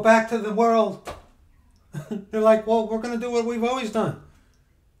 go back to the world, they're like, well, we're going to do what we've always done.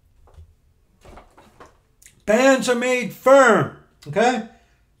 Bands are made firm, okay?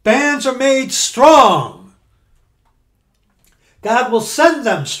 Bands are made strong. God will send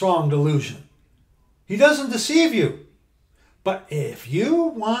them strong delusion. He doesn't deceive you. But if you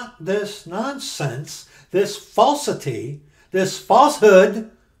want this nonsense, this falsity, this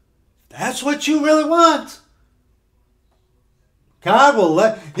falsehood, that's what you really want, God will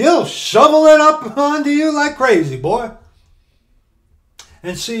He'll shovel it up onto you like crazy, boy.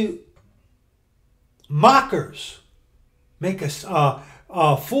 And see, mockers make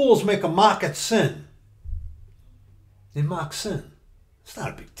fools make a mock at sin. They mock sin. It's not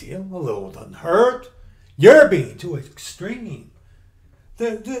a big deal. A little doesn't hurt. You're being too extreme.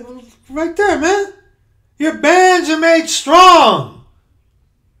 Right there, man. Your bands are made strong.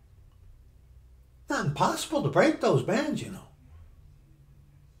 Not impossible to break those bands, you know.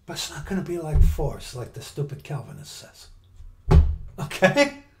 But it's not going to be like force, like the stupid Calvinist says.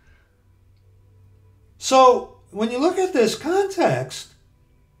 Okay? So, when you look at this context,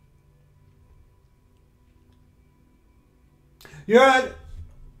 you're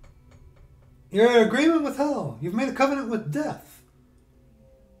in agreement with hell. You've made a covenant with death.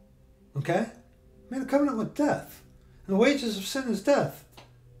 Okay? Made a covenant with death. And the wages of sin is death.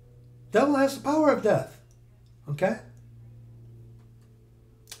 Devil has the power of death. Okay?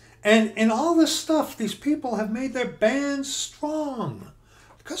 And in all this stuff, these people have made their bands strong.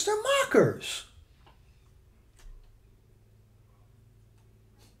 Because they're mockers.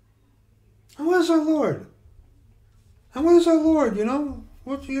 And what is our Lord? And what is our Lord, you know?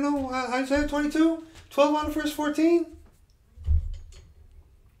 What, you know, Isaiah 22, 12 on verse 14?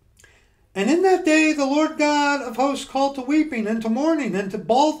 And in that day the Lord God of hosts called to weeping, and to mourning, and to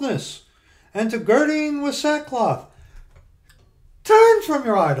baldness, and to girding with sackcloth. Turn from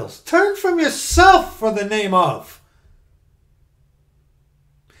your idols. Turn from yourself for the name of.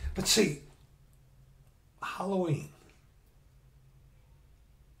 But see, Halloween.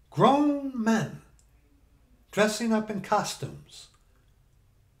 Grown men dressing up in costumes.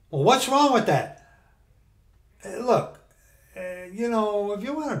 Well, what's wrong with that? Look, you know, if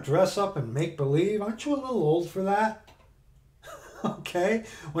you want to dress up and make believe, aren't you a little old for that? Okay?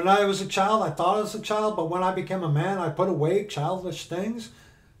 When I was a child, I thought I was a child, but when I became a man, I put away childish things.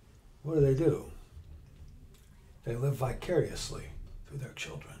 What do? They live vicariously through their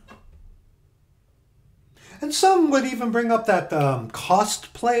children. And some would even bring up that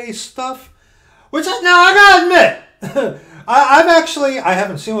cosplay stuff, which now I gotta admit, I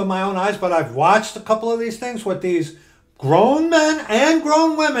haven't seen with my own eyes, but I've watched a couple of these things with these grown men and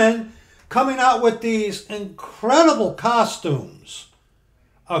grown women coming out with these incredible costumes.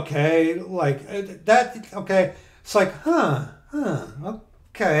 Okay, like that, okay. It's like,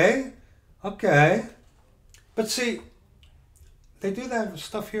 okay. But see, they do that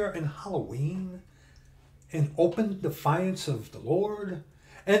stuff here in Halloween, in open defiance of the Lord.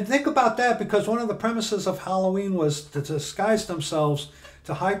 And think about that, because one of the premises of Halloween was to disguise themselves,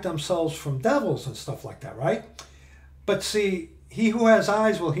 to hide themselves from devils and stuff like that, right? But see, he who has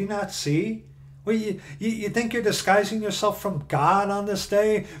eyes, will he not see? Well, you think you're disguising yourself from God on this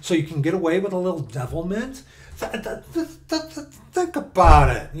day so you can get away with a little devilment? Think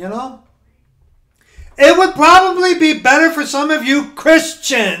about it, you know? It would probably be better for some of you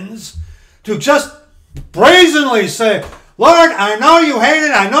Christians to just brazenly say, Lord, I know you hate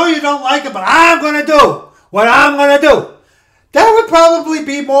it, I know you don't like it, but I'm going to do what I'm going to do. That would probably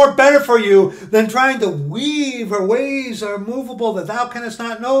be more better for you than trying to weave her ways are movable that thou canst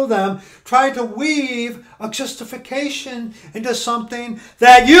not know them. Try to weave a justification into something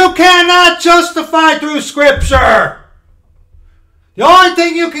that you cannot justify through Scripture. The only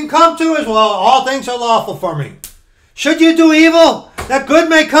thing you can come to is, well, all things are lawful for me. Should you do evil, that good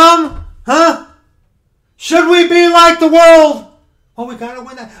may come? Huh? Should we be like the world? Well, we got to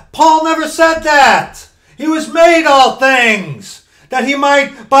win that. Paul never said that. He was made all things, that he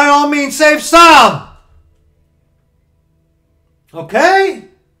might by all means save some. Okay?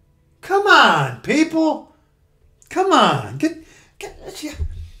 Come on, people. Come on.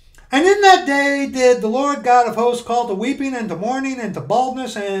 And in that day did the Lord God of hosts call to weeping, and to mourning, and to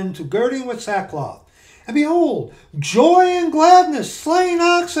baldness, and to girding with sackcloth. And behold, joy and gladness, slaying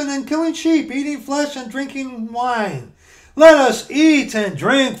oxen and killing sheep, eating flesh and drinking wine. Let us eat and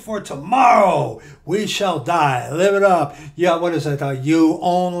drink, for tomorrow we shall die. Live it up. Yeah, what is it? You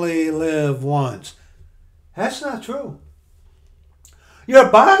only live once. That's not true. Your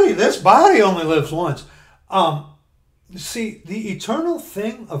body, this body only lives once. See, the eternal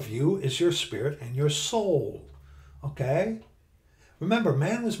thing of you is your spirit and your soul. Okay? Remember,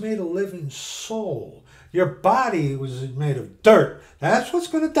 man was made a living soul. Your body was made of dirt. That's what's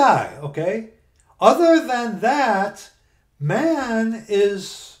going to die. Okay? Other than that, man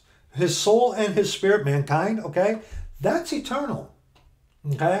is his soul and his spirit, mankind, okay? That's eternal,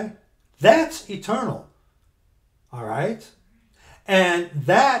 okay? That's eternal. All right? And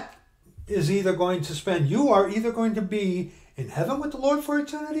that is either going to spend, you are either going to be in heaven with the Lord for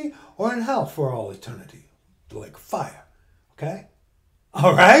eternity or in hell for all eternity. Like fire. Okay?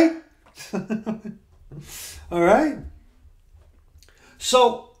 All right? All right?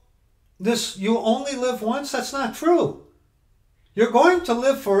 So, this, you only live once, that's not true. You're going to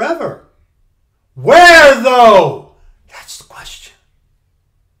live forever. Where, though? That's the question.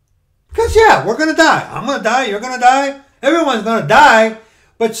 Because, yeah, we're going to die. I'm going to die. You're going to die. Everyone's going to die.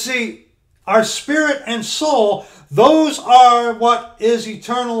 But see, our spirit and soul, those are what is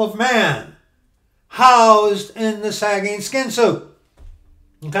eternal of man, housed in the sagging skin suit.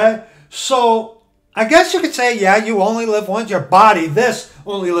 Okay? So, I guess you could say, yeah, you only live once. Your body, this,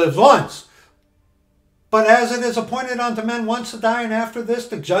 only lives once. But as it is appointed unto men once to die, and after this,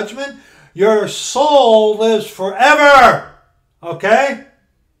 the judgment, your soul lives forever. Okay?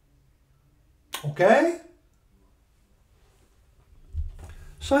 Okay?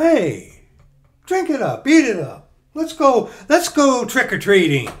 So, hey, drink it up, eat it up. Let's go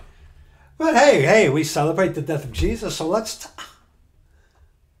trick-or-treating. But hey, we celebrate the death of Jesus, so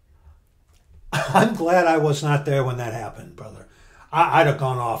I'm glad I was not there when that happened, brother. I'd have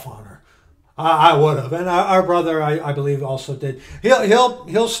gone off on her. I would have, and our brother, I believe, also did.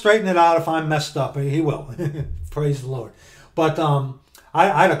 He'll straighten it out if I'm messed up. He will. Praise the Lord. But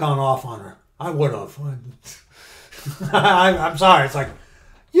I'd have gone off on her. I would have. I'm sorry. It's like,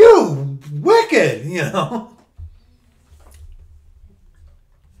 you wicked, you know.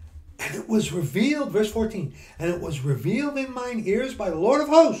 And it was revealed, verse 14, and it was revealed in mine ears by the Lord of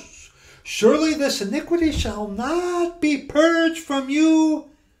hosts. Surely this iniquity shall not be purged from you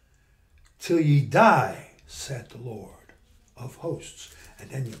till ye die, said the Lord of hosts.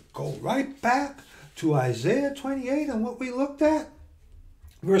 And then you go right back to Isaiah 28 and what we looked at.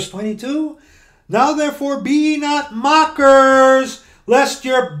 Verse 22. Now therefore be ye not mockers, lest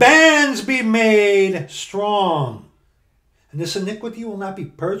your bands be made strong. And this iniquity will not be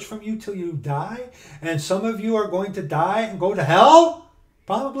purged from you till you die. And some of you are going to die and go to hell.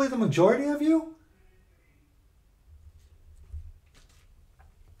 Probably the majority of you.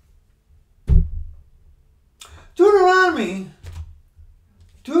 Deuteronomy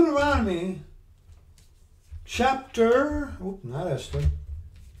chapter, not Esther.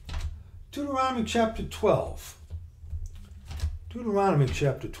 Deuteronomy chapter 12. Deuteronomy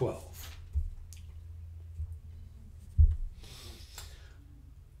chapter 12.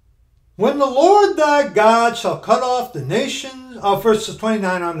 When the Lord thy God shall cut off the nations, verses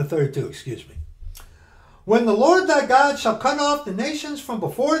 29 on to 32, excuse me. When the Lord thy God shall cut off the nations from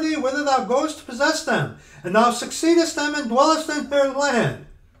before thee, whither thou goest to possess them, and thou succeedest them and dwellest in their land.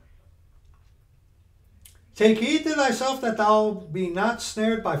 Take heed to thyself that thou be not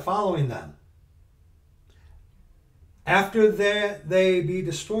snared by following them, after they be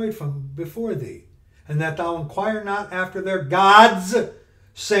destroyed from before thee, and that thou inquire not after their gods,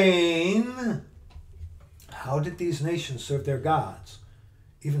 saying, how did these nations serve their gods?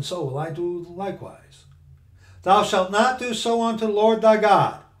 Even so will I do likewise. Thou shalt not do so unto the Lord thy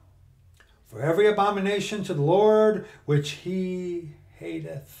God. For every abomination to the Lord which he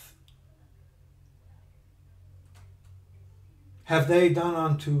hateth have they done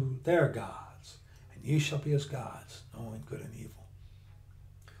unto their gods, and ye shall be as gods, knowing good and evil.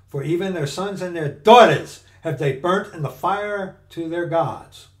 For even their sons and their daughters have they burnt in the fire to their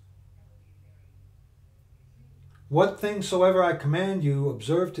gods. What thing soever I command you,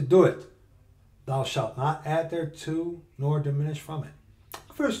 observe to do it. Thou shalt not add thereto, nor diminish from it.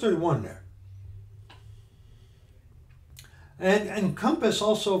 Verse 31 there. And encompass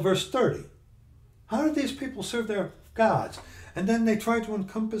also verse 30. How did these people serve their gods? And then they try to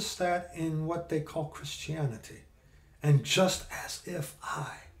encompass that in what they call Christianity. And just as if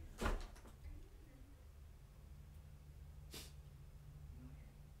I.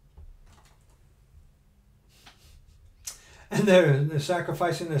 And they're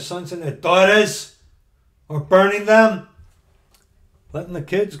sacrificing their sons and their daughters, or burning them, letting the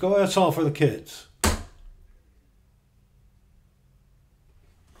kids go. That's all for the kids.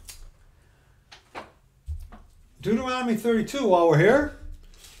 Deuteronomy 32 while we're here.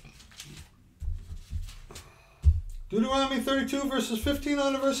 Deuteronomy 32 verses 15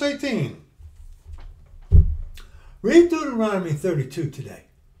 on to verse 18. Read Deuteronomy 32 today.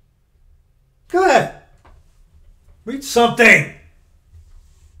 Go ahead. Read something.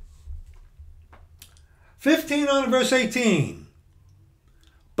 15 on to verse 18.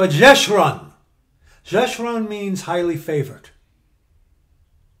 But Jeshurun. Jeshurun means highly favored.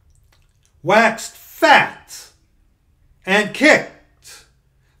 Waxed fat and kicked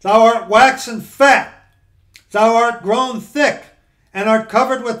Thou art waxen fat. Thou art grown thick, and art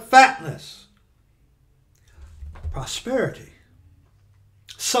covered with fatness. Prosperity,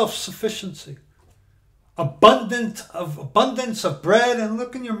 self-sufficiency, abundance of bread, and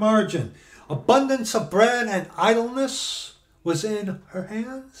look in your margin. Abundance of bread and idleness was in her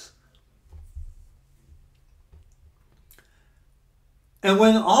hands. And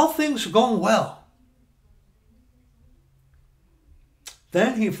when all things were going well,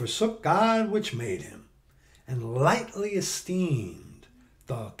 then he forsook God which made him, and lightly esteemed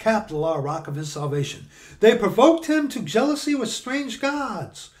the capital R, rock of his salvation. They provoked him to jealousy with strange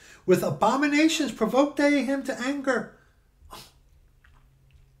gods. With abominations provoked they him to anger.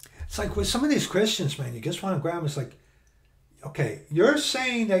 It's like with some of these Christians, man, you just want to grab them. It's like, okay, you're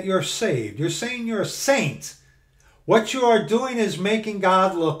saying that you're saved. You're saying you're a saint. What you are doing is making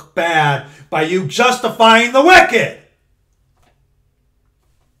God look bad by you justifying the wicked.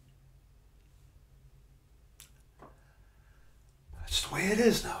 That's the way it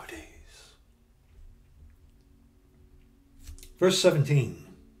is nowadays. Verse 17.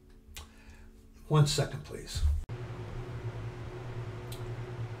 1 second, please.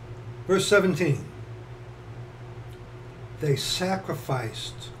 Verse 17. They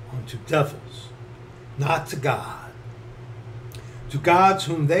sacrificed unto devils, not to God. To gods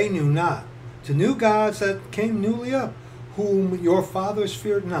whom they knew not. To new gods that came newly up, whom your fathers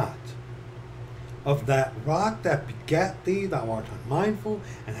feared not. Of that rock that begat thee, thou art unmindful,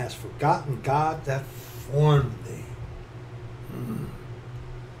 and hast forgotten God that formed thee.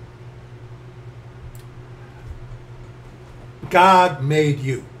 God made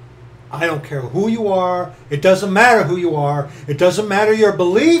you. I don't care who you are. It doesn't matter who you are. It doesn't matter your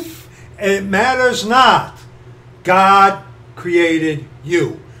belief. It matters not. God created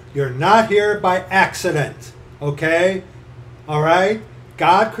you. You're not here by accident. Okay? All right?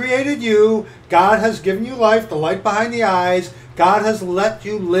 God created you. God has given you life, the light behind the eyes. God has let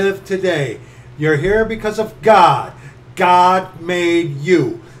you live today. You're here because of God. God made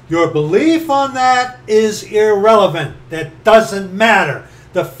you. Your belief on that is irrelevant. That doesn't matter.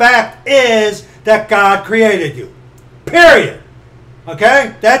 The fact is that God created you. Period.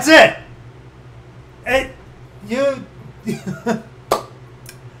 Okay? That's it. You're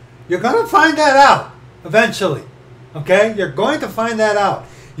going to find that out eventually. Okay? You're going to find that out.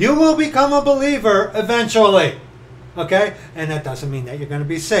 You will become a believer eventually. Okay? And that doesn't mean that you're going to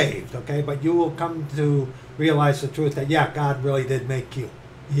be saved. Okay? But you will come to realize the truth that, yeah, God really did make you.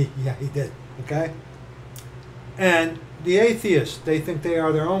 Yeah, he did. Okay? And the atheists, they think they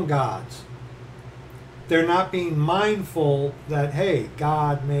are their own gods. They're not being mindful that, hey,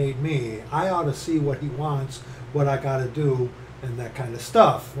 God made me. I ought to see what he wants, what I got to do, and that kind of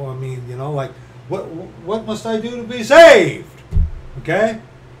stuff. Well, I mean, you know, like, what must I do to be saved? Okay?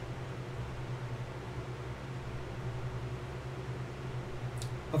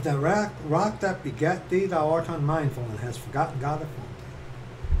 Of that rock that begat thee, thou art unmindful, and hast forgotten God that formed thee.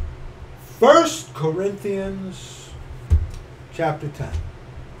 1 Corinthians chapter 10.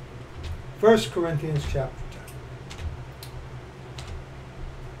 1 Corinthians chapter 10.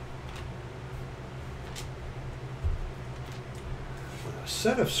 When a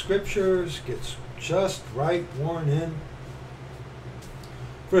set of scriptures gets just right worn in,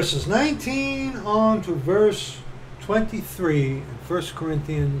 verses 19 on to verse 23 in 1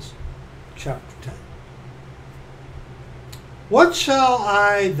 Corinthians chapter 10. What shall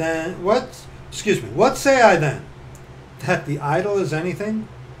I then, what say I then? That the idol is anything?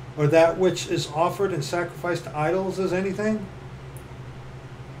 Or that which is offered and sacrificed to idols is anything?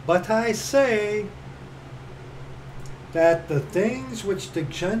 But I say that the things which the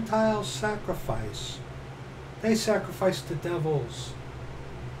Gentiles sacrifice, they sacrifice to devils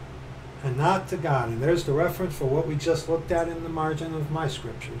and not to God. And there's the reference for what we just looked at in the margin of my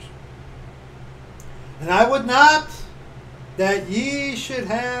scriptures. And I would not that ye should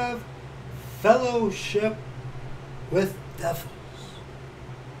have fellowship with devils.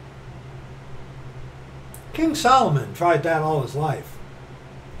 King Solomon tried that all his life.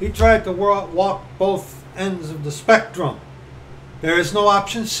 He tried to walk both ends of the spectrum. There is no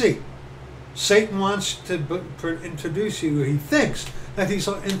option C. Satan wants to introduce you. He thinks that he's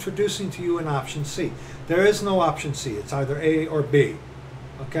introducing to you an option C. There is no option C. It's either A or B.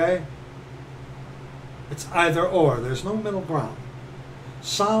 Okay? It's either or. There's no middle ground.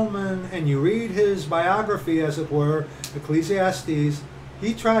 Solomon, and you read his biography, as it were, Ecclesiastes,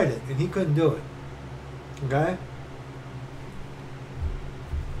 he tried it, and he couldn't do it. Okay?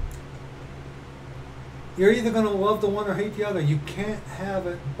 You're either going to love the one or hate the other. You can't have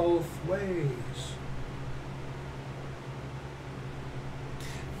it both ways.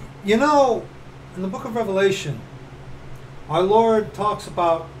 You know, in the book of Revelation, our Lord talks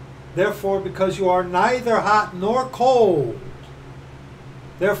about, therefore, because you are neither hot nor cold,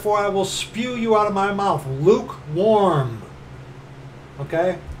 therefore I will spew you out of my mouth, lukewarm.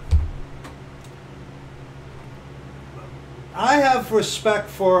 Okay? I have respect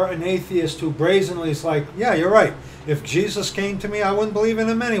for an atheist who brazenly is like, yeah, you're right. If Jesus came to me, I wouldn't believe in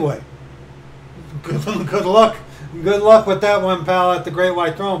him anyway. Good luck. Good luck with that one, pal, at the Great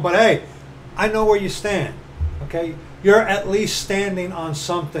White Throne. But hey, I know where you stand. Okay? You're at least standing on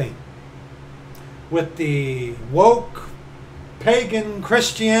something. With the woke pagan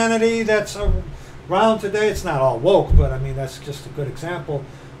Christianity that's around today, it's not all woke, but I mean, that's just a good example.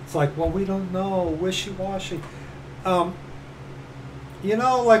 It's like, well, we don't know, wishy-washy. You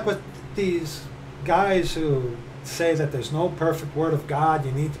know, like with these guys who say that there's no perfect word of God,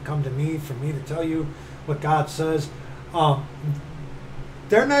 you need to come to me for me to tell you what God says.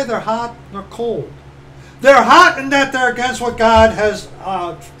 They're neither hot nor cold. They're hot in that they're against what God has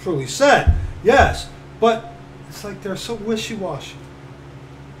truly said. Yes, but it's like they're so wishy-washy.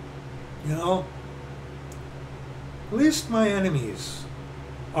 You know? At least my enemies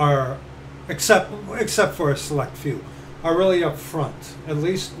are, except for a select few, are really up front. At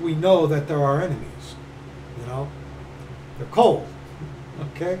least we know that there are enemies. You know? They're cold.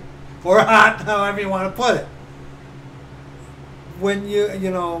 Okay? Or hot, however you want to put it. When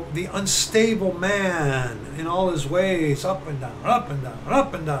you know, the unstable man in all his ways, up and down, up and down,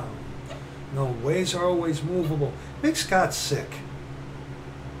 up and down. No, ways are always movable. Makes God sick.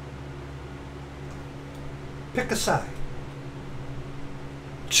 Pick a side.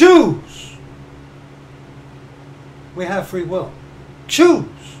 Choose. We have free will. Choose.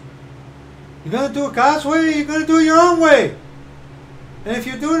 You're going to do it God's way, or you're going to do it your own way. And if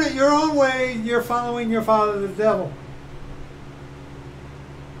you're doing it your own way, you're following your father, the devil.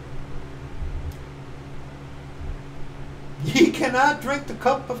 Ye cannot drink the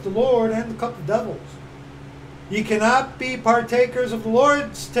cup of the Lord and the cup of devils. Ye cannot be partakers of the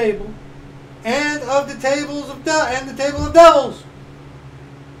Lord's table and of the tables of and the table of devils.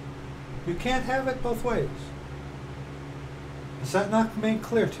 You can't have it both ways. Is that not made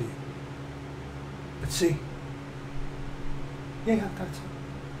clear to you? But see, yeah, that's it.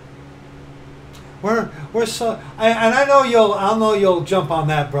 We're so, and I know you'll jump on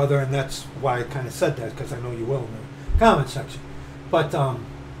that, brother, and that's why I kind of said that, because I know you will in the comment section. But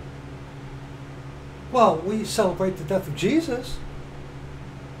well, we celebrate the death of Jesus.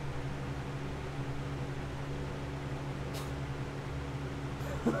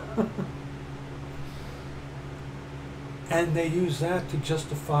 And they use that to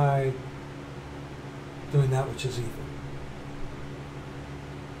justify doing that which is evil.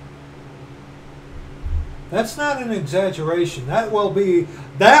 That's not an exaggeration. That will be,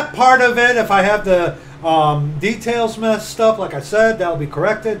 that part of it, if I have the details messed up, like I said, that'll be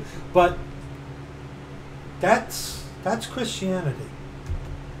corrected. But that's Christianity.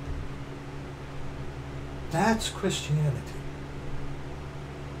 That's Christianity.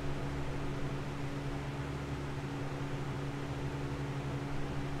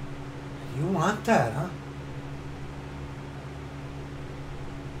 You want that, huh?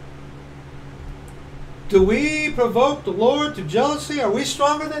 Do we provoke the Lord to jealousy? Are we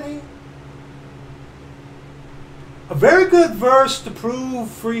stronger than He? A very good verse to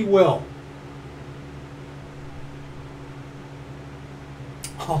prove free will.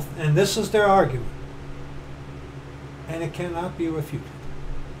 Oh, and this is their argument. And it cannot be refuted.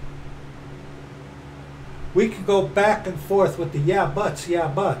 We can go back and forth with the yeah buts, yeah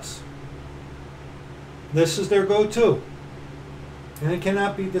buts. This is their go-to. And it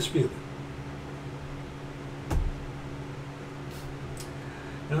cannot be disputed.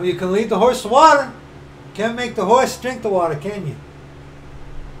 You know, you can lead the horse to water. Can't make the horse drink the water, can you?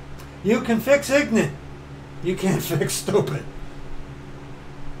 You can fix ignorant. You can't fix stupid.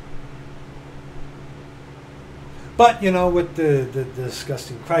 But, you know, with the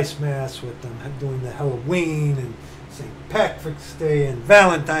disgusting Christ Mass, with them doing the Halloween and St. Patrick's Day and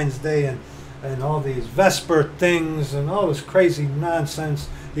Valentine's Day and all these Vesper things and all this crazy nonsense,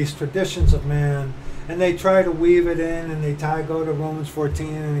 these traditions of man, and they try to weave it in, and they go to Romans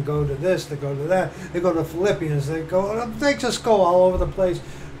 14, and they go to this, they go to that, they go to Philippians, they just go all over the place,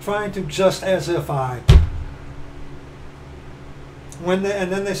 trying to just as if I. And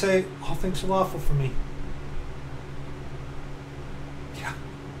then they say, all things are lawful for me.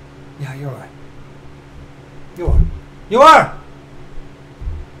 Yeah, you're right. You are.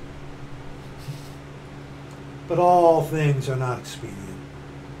 But all things are not expedient.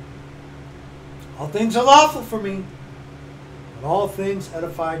 All things are lawful for me. but all things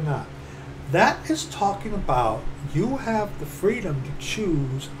edify not. That is talking about you have the freedom to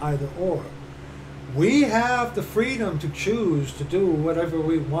choose either or. We have the freedom to choose to do whatever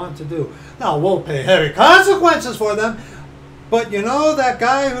we want to do. Now, we'll pay heavy consequences for them, but you know that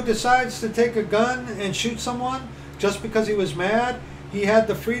guy who decides to take a gun and shoot someone just because he was mad, he had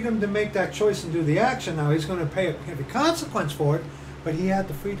the freedom to make that choice and do the action. Now, he's going to pay a heavy consequence for it, but he had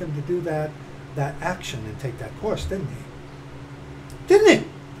the freedom to do that action and take that course, didn't he? Didn't he?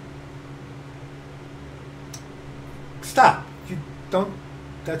 Stop. You don't.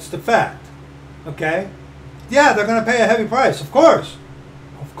 That's the fact. Okay? Yeah, they're going to pay a heavy price, of course.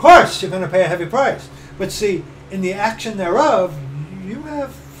 Of course you're going to pay a heavy price. But see, in the action thereof, you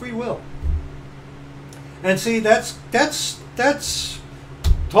have free will. And see, that's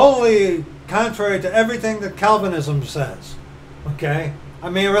totally contrary to everything that Calvinism says. Okay? I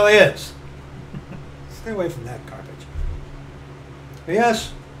mean, it really is. Stay away from that garbage. But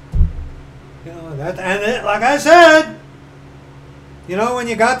yes, you know, that, and it, like I said, you know, when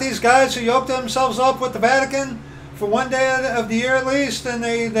you got these guys who yoke themselves up with the Vatican for one day of the year at least, and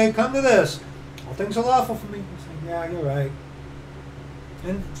they come to this, all things are lawful for me. I say, yeah, you're right.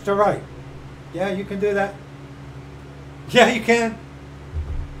 And they're right. Yeah, you can do that. Yeah, you can.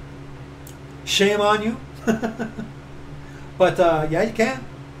 Shame on you. But yeah, you can.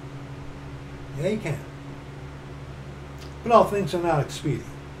 Yeah, you can. But all things are not expedient.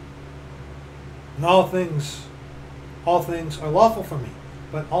 And all things are lawful for me,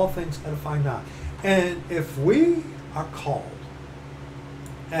 but all things edify not. And if we are called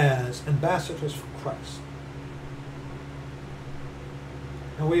as ambassadors for Christ,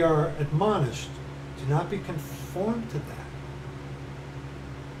 and we are admonished to not be conformed to that,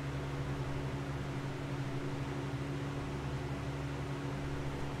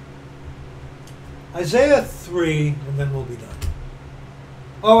 Isaiah 3, and then we'll be done.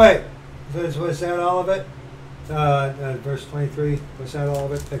 Oh, wait. Was that all of it? Verse 23. Was that all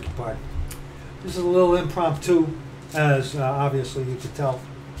of it? Beg your pardon. This is a little impromptu, as obviously you could tell.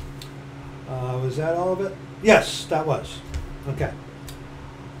 Was that all of it? Yes, that was. Okay.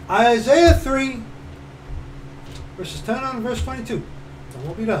 Isaiah 3, verses 10 on to verse 22. And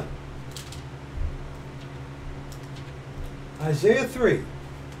we'll be done. Isaiah 3.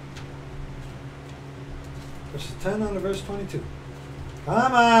 Verses 10 on to verse 22.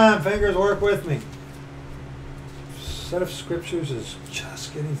 Come on, fingers, work with me. Set of scriptures is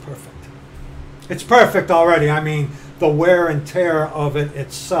just getting perfect. It's perfect already. I mean, the wear and tear of it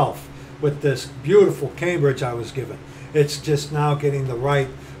itself with this beautiful Cambridge I was given. It's just now getting the right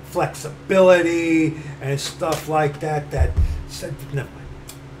flexibility and stuff like that. Never mind.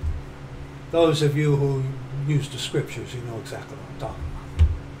 Those of you who use the scriptures, you know exactly what I'm talking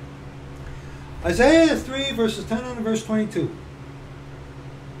about. Isaiah 3, verses 10 on to verse 22.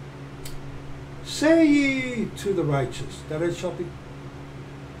 Say ye to the righteous that it shall be.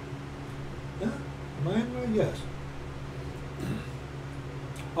 Yeah? Am I in right? Yes.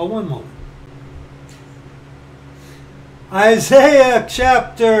 Oh, one moment. Isaiah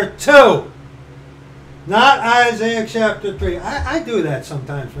chapter 2. Not Isaiah chapter 3. I do that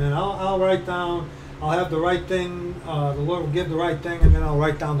sometimes, man. I'll write down, I'll have the right thing, the Lord will give the right thing, and then I'll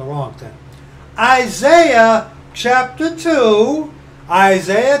write down the wrong thing. Isaiah chapter 2,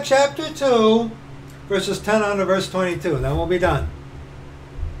 Isaiah chapter 2, verses 10 on to verse 22. Then we'll be done.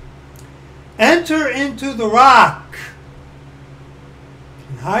 Enter into the rock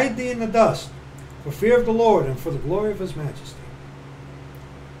and hide thee in the dust for fear of the Lord and for the glory of his majesty.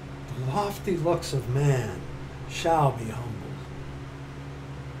 The lofty looks of man shall be humbled.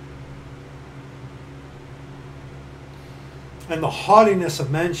 And the haughtiness of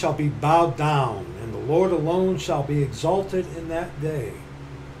men shall be bowed down, and the Lord alone shall be exalted in that day.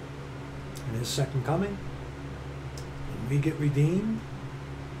 In his second coming, when we get redeemed.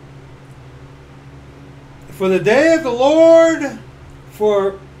 For the day of the Lord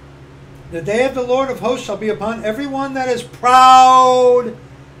of hosts shall be upon everyone that is proud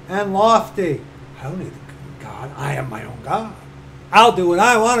and lofty. I don't need God. I am my own God. I'll do what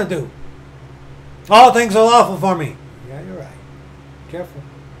I want to do. All things are lawful for me. Yeah, you're right. Careful.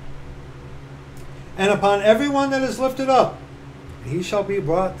 And upon everyone that is lifted up, he shall be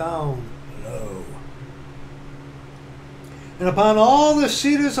brought down low. And upon all the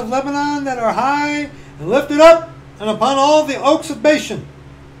cedars of Lebanon that are high and lifted up, and upon all the oaks of Bashan,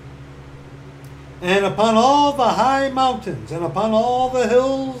 and upon all the high mountains, and upon all the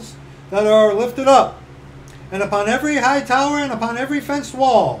hills that are lifted up, and upon every high tower, and upon every fenced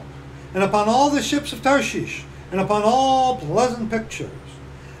wall, and upon all the ships of Tarshish, and upon all pleasant pictures.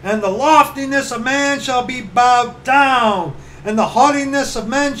 And the loftiness of man shall be bowed down, and the haughtiness of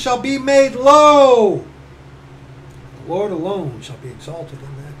men shall be made low. The Lord alone shall be exalted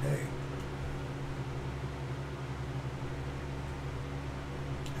in that day.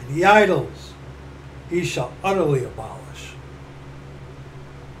 And the idols he shall utterly abolish.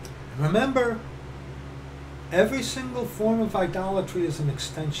 And remember, every single form of idolatry is an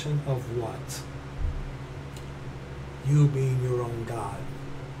extension of what? You being your own God.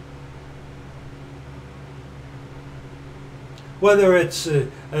 Whether it's a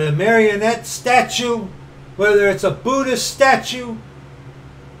marionette statue, whether it's a Buddhist statue,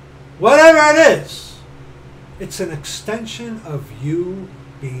 whatever it is, it's an extension of you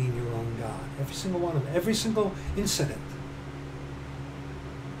being your own God. Every single one of them, every single incident.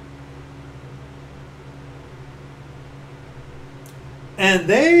 And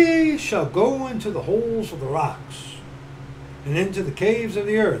they shall go into the holes of the rocks, and into the caves of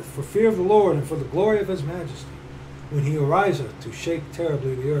the earth, for fear of the Lord and for the glory of his majesty, when he ariseth to shake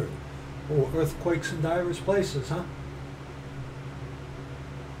terribly the earth. Oh, earthquakes in divers places, huh?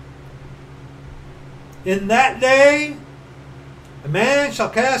 In that day, a man shall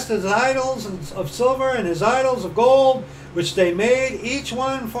cast his idols of silver and his idols of gold, which they made each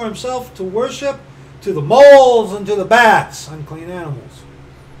one for himself to worship, to the moles and to the bats, unclean animals.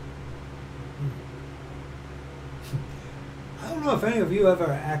 I don't know if any of you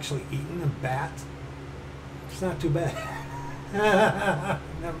ever actually eaten a bat. It's not too bad.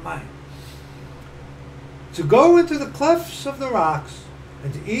 Never mind. To go into the clefts of the rocks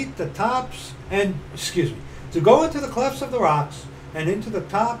and to eat the tops to go into the clefts of the rocks and into the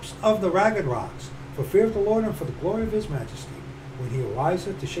tops of the ragged rocks, for fear of the Lord and for the glory of his majesty, when he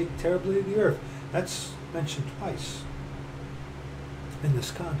ariseth to shake terribly the earth. That's mentioned twice in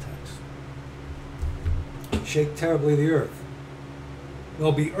this context. Shake terribly the earth.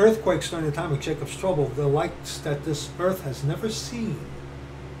 There'll be earthquakes during the time of Jacob's trouble, the likes that this earth has never seen.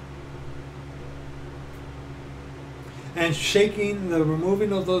 And shaking, the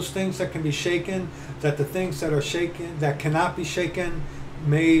removing of those things that can be shaken, that the things that are shaken, that cannot be shaken,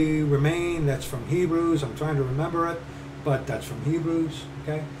 may remain. That's from Hebrews. I'm trying to remember it, but that's from Hebrews.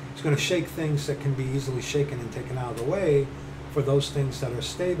 Okay, it's going to shake things that can be easily shaken and taken out of the way. For those things that are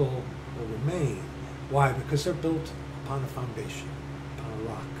stable will remain. Why? Because they're built upon a foundation, upon a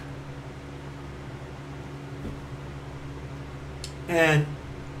rock. And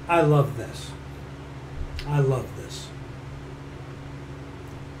I love this. I love this.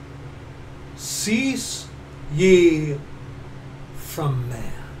 Cease ye from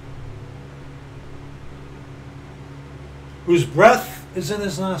man, whose breath is in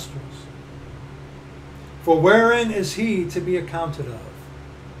his nostrils. For wherein is he to be accounted of?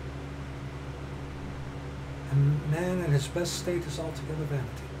 And man in his best state is altogether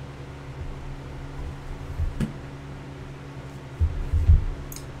vanity.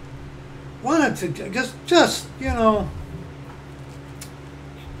 Wanted to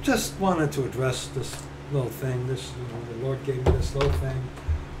just wanted to address this little thing. This, the Lord gave me this little thing.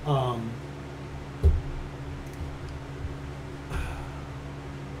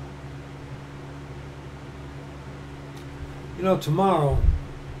 Tomorrow,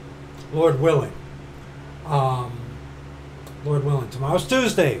 Lord willing, tomorrow's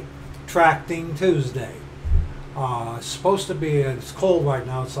Tuesday, Tracting Tuesday. It's supposed to be, it's cold right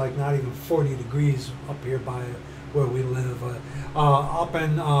now. It's like not even 40 degrees up here by where we live. Up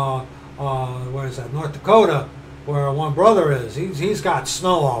in, where is that, North Dakota, where one brother is. He's got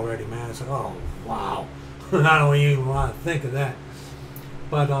snow already, man. It's like, oh, wow. I don't even want to think of that.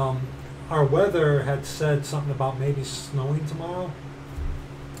 But our weather had said something about maybe snowing tomorrow,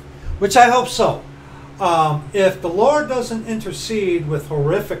 which I hope so. If the Lord doesn't intercede with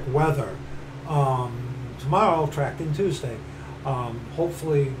horrific weather, tomorrow, Tracting Tuesday,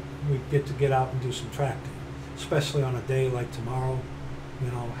 hopefully we get out and do some tracting, especially on a day like tomorrow,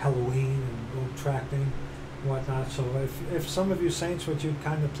 Halloween, and go tracting and whatnot. So if some of you saints, would you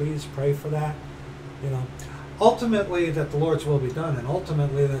kind of please pray for that? Ultimately that the Lord's will be done, and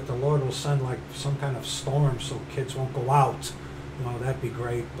ultimately that the Lord will send like some kind of storm so kids won't go out. That'd be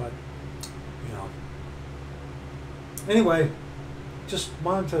great, but anyway, just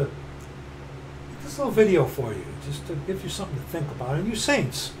wanted to make this little video for you, just to give you something to think about. And you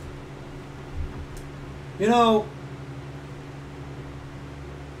saints, the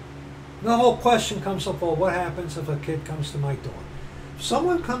whole question comes up, well, what happens if a kid comes to my door? If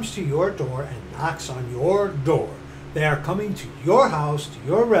someone comes to your door and knocks on your door, they are coming to your house, to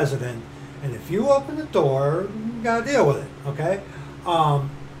your residence, and if you open the door, you gotta deal with it, okay?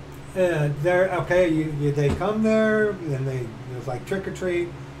 They come there, and it's like trick or treat.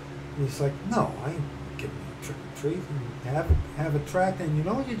 It's like, no, I ain't giving you trick or treat and have a tract, and you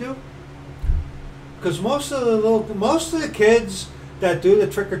know what you do? Because most of the kids that do the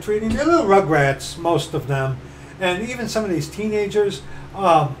trick or treating, they're little rugrats, most of them, and even some of these teenagers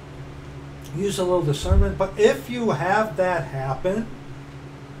use a little discernment. But if you have that happen,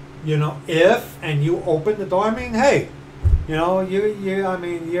 you know, and you open the door, I mean, hey, you know, I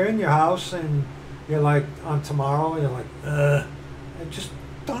mean, you're in your house and you're like on tomorrow, you're like, and just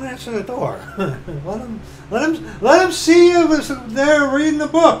don't answer the door. let them see you there reading the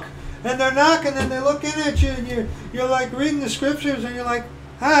book, and they're knocking and they're looking at you, and you're like reading the scriptures, and you're like,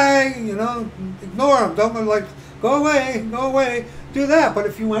 hi, you know, ignore them. Don't like go away, do that. But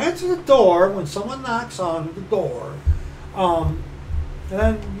if you answer the door when someone knocks on the door,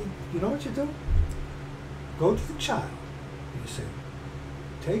 then you know what you do? Go to the child and you say,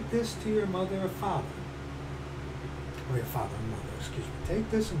 take this to your mother or father, or your father and mother, excuse me. Take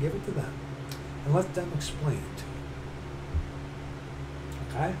this and give it to them, and let them explain it to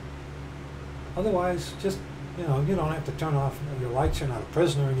you. Okay? Otherwise, just, you know, you don't have to turn off your lights. You're not a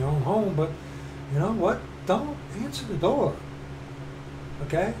prisoner in your own home, but you know what? Don't answer the door.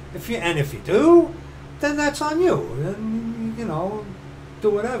 Okay? If you do, then that's on you. Then, you know, do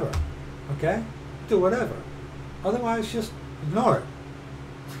whatever. Okay? Do whatever. Otherwise, just ignore it.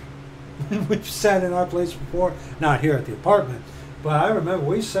 We've sat in our place before, not here at the apartment, but I remember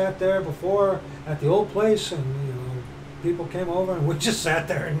we sat there before at the old place, and you know, people came over and we just sat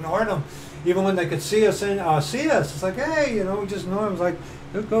there and ignored them, even when they could see us It's like, hey, you know, we just ignore them. It's like,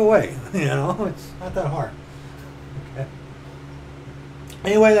 just go away. You know, it's not that hard. Okay.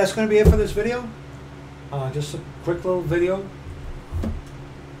 Anyway, that's going to be it for this video. Just a quick little video.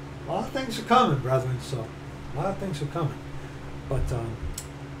 A lot of things are coming, brethren. So, a lot of things are coming. But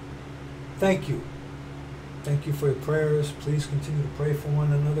thank you. Thank you for your prayers. Please continue to pray for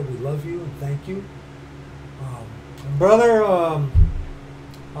one another. We love you and thank you. Brother,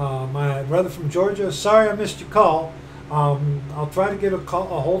 my brother from Georgia, sorry I missed your call. I'll try to get a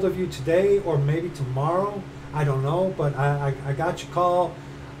hold of you today or maybe tomorrow. I don't know, but I got your call.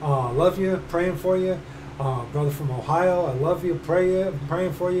 Love you, praying for you. Brother from Ohio, I love you,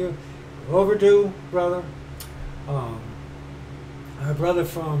 praying for you. Overdue, brother. Our brother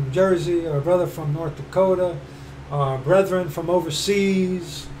from Jersey, our brother from North Dakota, our brethren from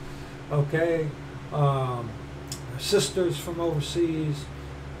overseas, okay, our sisters from overseas.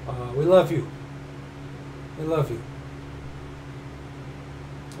 We love you. We love you.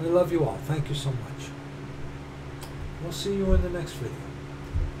 We love you all. Thank you so much. We'll see you in the next video.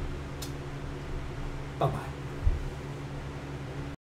 Bye-bye.